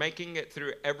that you're making it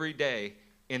through every day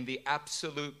in the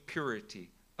absolute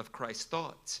purity of Christ's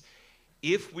thoughts.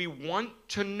 If we want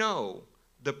to know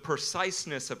the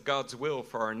preciseness of God's will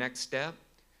for our next step,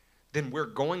 then we're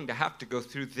going to have to go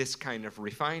through this kind of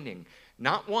refining.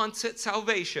 Not once at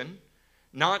salvation,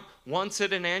 not once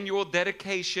at an annual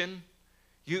dedication.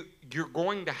 You're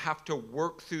going to have to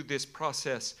work through this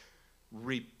process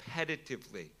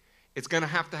repetitively. It's going to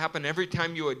have to happen every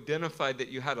time you identify that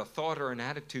you had a thought or an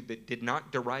attitude that did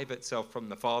not derive itself from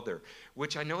the Father,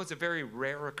 which I know is a very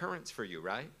rare occurrence for you,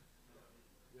 right?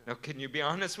 Now, can you be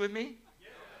honest with me?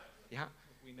 Yeah.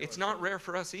 It's not rare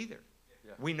for us either.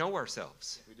 We know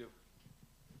ourselves. We do.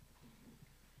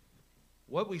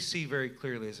 What we see very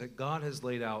clearly is that God has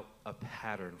laid out a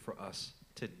pattern for us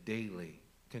to daily,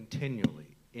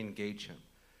 continually engage Him.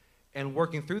 And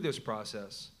working through this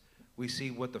process, we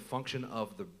see what the function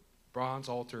of the bronze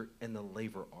altar and the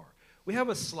laver are. We have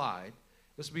a slide.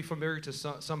 This will be familiar to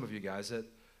some of you guys that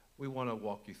we want to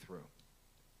walk you through.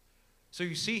 So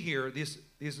you see here,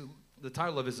 the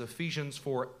title of it is Ephesians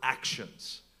 4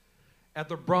 Actions. At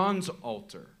the bronze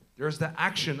altar, there's the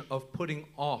action of putting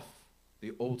off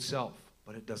the old self,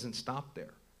 but it doesn't stop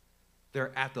there.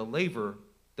 There at the laver,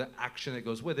 the action that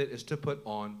goes with it is to put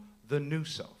on the new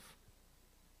self.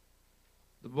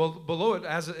 Below it,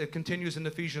 as it continues in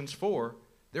Ephesians 4,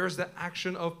 there is the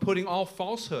action of putting off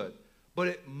falsehood, but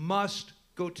it must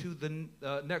go to the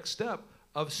next step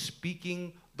of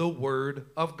speaking the word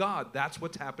of God. That's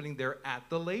what's happening there at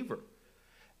the laver.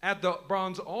 At the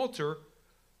bronze altar,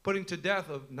 putting to death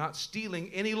of not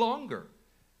stealing any longer.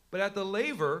 But at the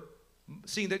laver,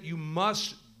 seeing that you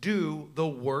must do the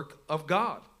work of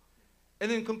God. And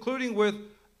then concluding with,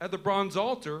 at the bronze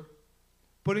altar,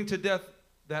 putting to death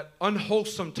that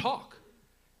unwholesome talk.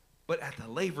 But at the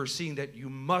laver, seeing that you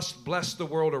must bless the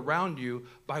world around you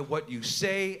by what you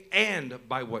say and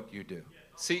by what you do.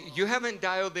 See, you haven't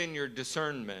dialed in your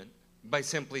discernment by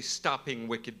simply stopping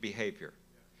wicked behavior.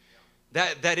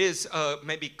 That is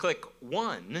maybe click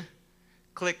 1.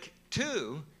 Click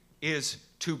 2 is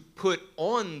to put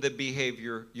on the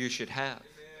behavior you should have.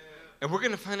 And we're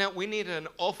going to find out we need an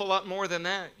awful lot more than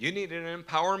that. You need an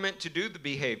empowerment to do the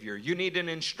behavior. You need an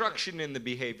instruction in the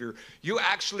behavior. You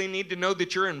actually need to know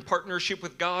that you're in partnership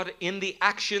with God in the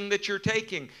action that you're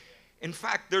taking. In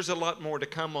fact, there's a lot more to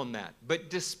come on that.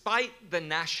 But despite the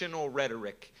national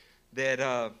rhetoric that,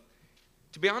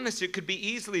 to be honest, it could be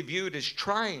easily viewed as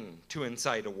trying to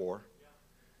incite a war,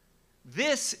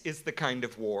 this is the kind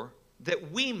of war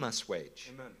that we must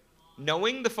wage. Amen.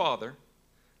 Knowing the Father,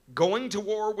 going to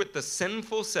war with the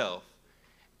sinful self,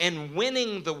 and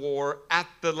winning the war at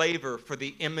the laver for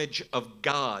the image of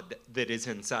God that is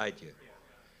inside you.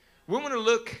 We want to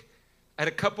look at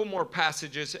a couple more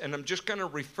passages, and I'm just going to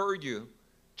refer you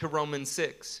to Romans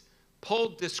 6. Paul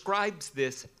describes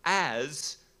this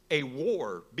as a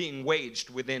war being waged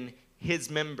within his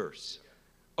members.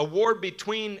 A war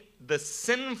between the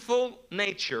sinful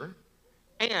nature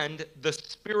and the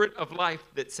spirit of life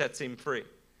that sets him free.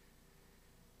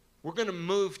 We're going to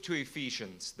move to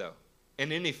Ephesians, though.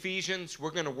 And in Ephesians,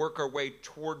 we're going to work our way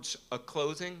towards a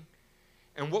closing.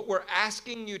 And what we're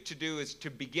asking you to do is to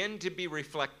begin to be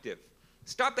reflective.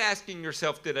 Stop asking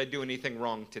yourself, did I do anything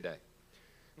wrong today?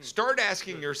 Start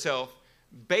asking yourself,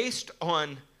 based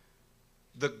on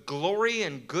the glory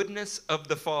and goodness of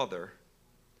the Father,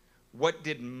 what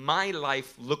did my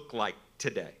life look like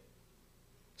today?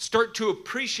 Start to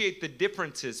appreciate the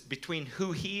differences between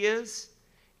who He is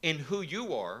and who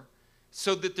you are,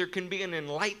 so that there can be an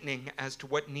enlightening as to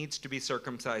what needs to be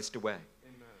circumcised away.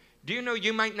 Amen. Do you know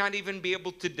you might not even be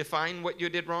able to define what you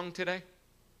did wrong today?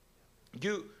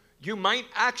 You might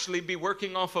actually be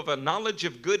working off of a knowledge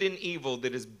of good and evil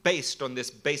that is based on this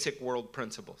basic world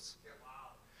principles. Yeah,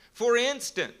 wow. For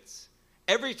instance,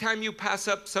 every time you pass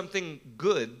up something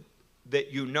good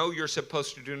that you know you're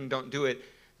supposed to do and don't do it,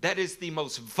 that is the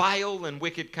most vile and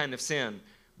wicked kind of sin,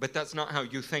 but that's not how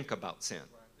you think about sin.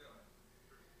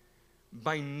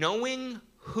 By knowing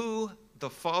who the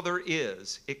Father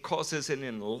is, it causes an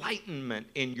enlightenment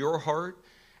in your heart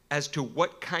as to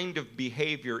what kind of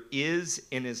behavior is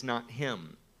and is not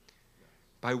Him.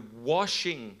 By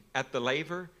washing at the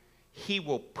laver, He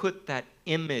will put that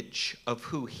image of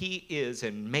who He is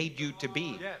and made you to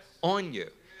be on you.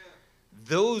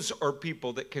 Those are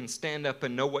people that can stand up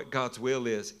and know what God's will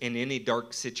is in any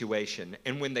dark situation.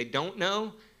 And when they don't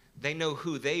know, they know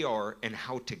who they are and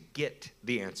how to get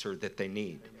the answer that they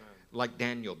need, like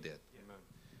Daniel did. Amen.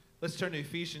 Let's turn to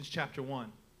Ephesians chapter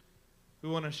 1. We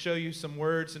want to show you some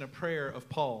words and a prayer of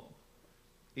Paul.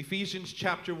 Ephesians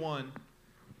chapter 1,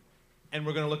 and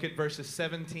we're going to look at verses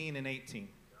 17 and 18.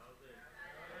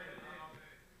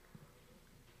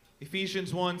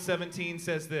 Ephesians 1:17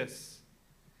 says this: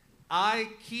 I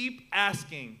keep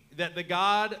asking that the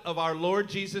God of our Lord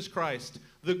Jesus Christ,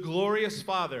 the glorious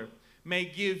Father, may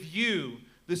give you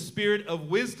the spirit of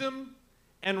wisdom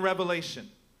and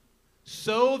revelation,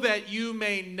 so that you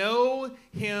may know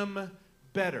him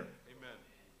better. Amen.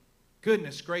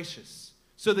 Goodness gracious,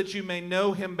 so that you may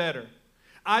know him better.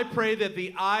 I pray that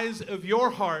the eyes of your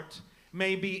heart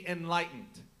may be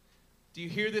enlightened. Do you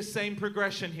hear this same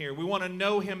progression here? We want to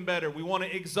know him better. We want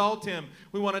to exalt him.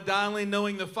 We want to dial in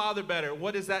knowing the Father better.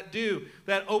 What does that do?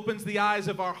 That opens the eyes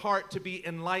of our heart to be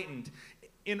enlightened,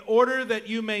 in order that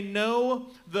you may know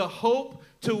the hope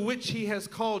to which he has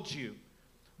called you,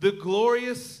 the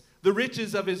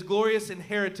riches of his glorious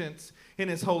inheritance in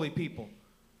his holy people.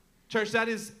 Church, that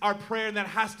is our prayer, and that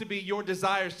has to be your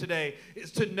desires today,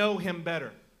 is to know him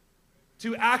better.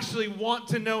 To actually want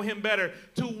to know him better.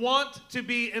 To want to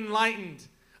be enlightened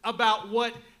about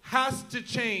what has to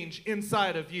change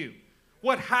inside of you.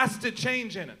 What has to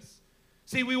change in us.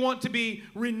 See, we want to be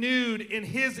renewed in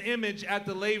his image at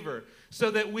the laver, so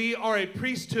that we are a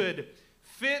priesthood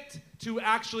fit to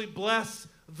actually bless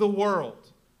the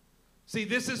world. See,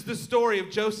 this is the story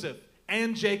of Joseph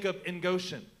and Jacob in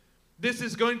Goshen. This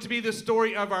is going to be the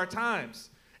story of our times.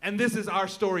 And this is our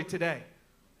story today.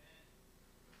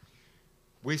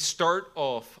 We start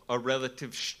off a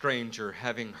relative stranger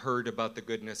having heard about the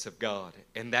goodness of God,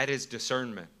 and that is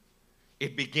discernment.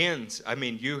 It begins,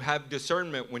 you have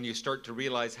discernment when you start to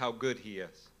realize how good he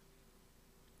is.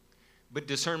 But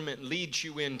discernment leads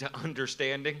you into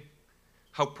understanding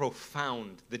how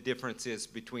profound the difference is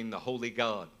between the holy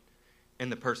God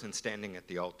and the person standing at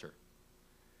the altar.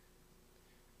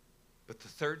 But the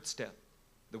third step,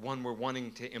 the one we're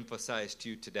wanting to emphasize to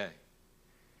you today,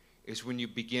 is when you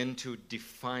begin to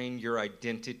define your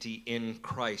identity in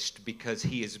Christ, because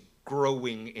he is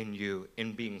growing in you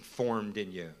and being formed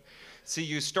in you. See,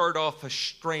 you start off a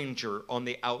stranger on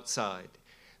the outside.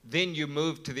 Then you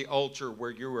move to the altar where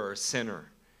you are a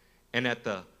sinner. And at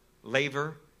the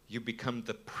laver, you become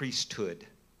the priesthood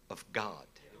of God.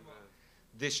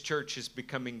 This church is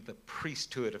becoming the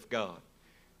priesthood of God.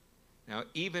 Now,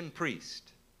 even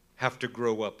priests have to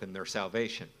grow up in their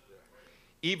salvation.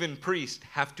 Even priests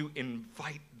have to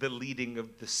invite the leading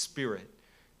of the Spirit,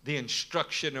 the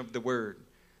instruction of the Word.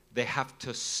 They have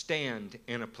to stand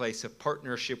in a place of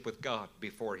partnership with God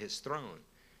before his throne.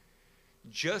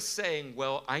 Just saying,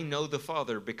 well, I know the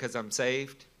Father because I'm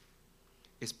saved,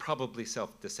 is probably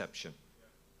self-deception.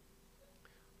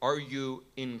 Are you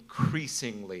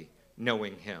increasingly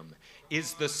knowing him?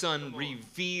 Is the Son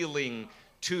revealing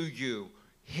to you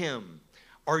him?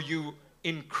 Are you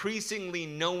increasingly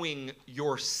knowing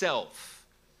yourself?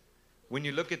 When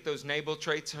you look at those navel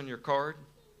traits on your card,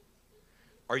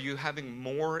 are you having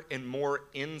more and more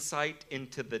insight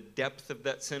into the depth of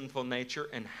that sinful nature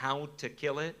and how to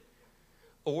kill it?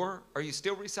 Or are you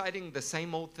still reciting the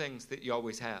same old things that you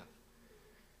always have?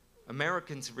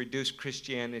 Americans have reduced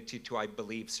Christianity to, I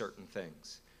believe, certain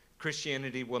things.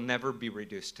 Christianity will never be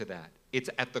reduced to that. It's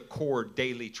at the core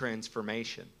daily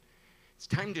transformation. It's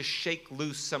time to shake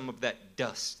loose some of that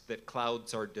dust that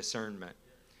clouds our discernment.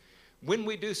 When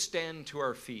we do stand to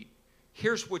our feet,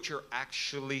 here's what you're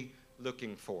actually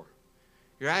looking for.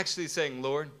 You're actually saying,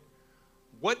 Lord,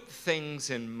 what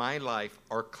things in my life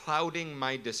are clouding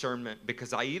my discernment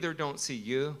because I either don't see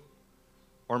you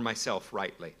or myself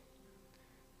rightly?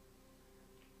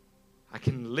 I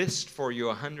can list for you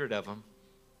 100 of them,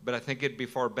 but I think it'd be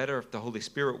far better if the Holy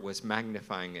Spirit was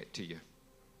magnifying it to you.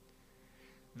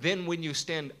 Then when you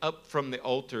stand up from the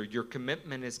altar, your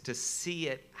commitment is to see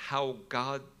it how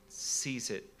God sees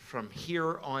it from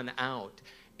here on out,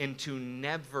 and to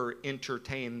never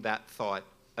entertain that thought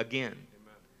again.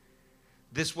 Amen.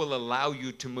 This will allow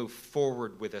you to move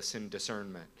forward with us in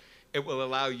discernment. It will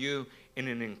allow you in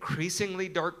an increasingly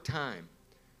dark time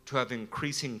to have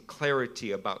increasing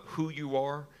clarity about who you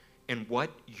are and what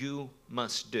you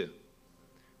must do.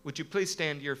 Would you please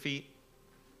stand to your feet?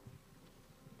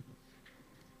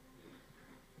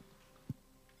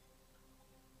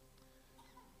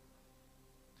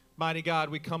 Mighty God,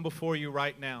 we come before you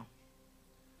right now.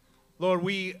 Lord,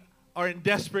 we are in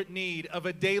desperate need of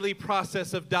a daily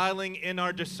process of dialing in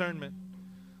our discernment.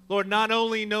 Lord, not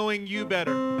only knowing you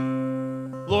better,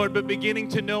 Lord, but beginning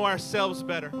to know ourselves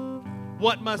better.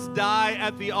 What must die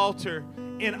at the altar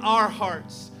in our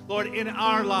hearts, Lord, in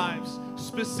our lives,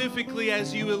 specifically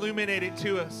as you illuminate it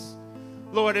to us.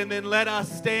 Lord, and then let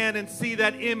us stand and see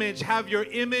that image, have your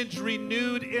image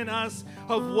renewed in us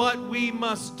of what we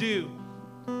must do.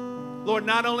 Lord,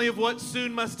 not only of what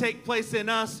soon must take place in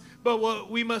us, but what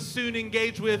we must soon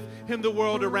engage with in the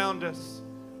world around us.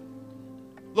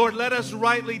 Lord, let us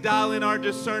rightly dial in our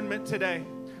discernment today.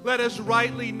 Let us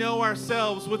rightly know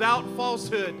ourselves without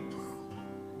falsehood,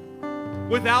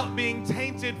 without being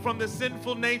tainted from the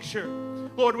sinful nature,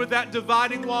 Lord, with that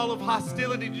dividing wall of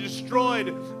hostility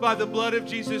destroyed by the blood of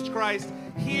Jesus Christ,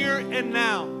 here and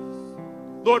now.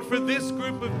 Lord, for this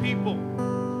group of people,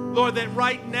 Lord, that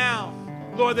right now,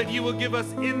 Lord, that you will give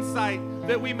us insight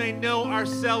that we may know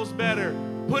ourselves better,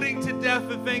 putting to death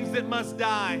the things that must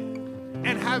die,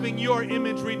 and having your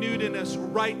image renewed in us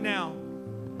right now.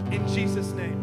 In Jesus' name.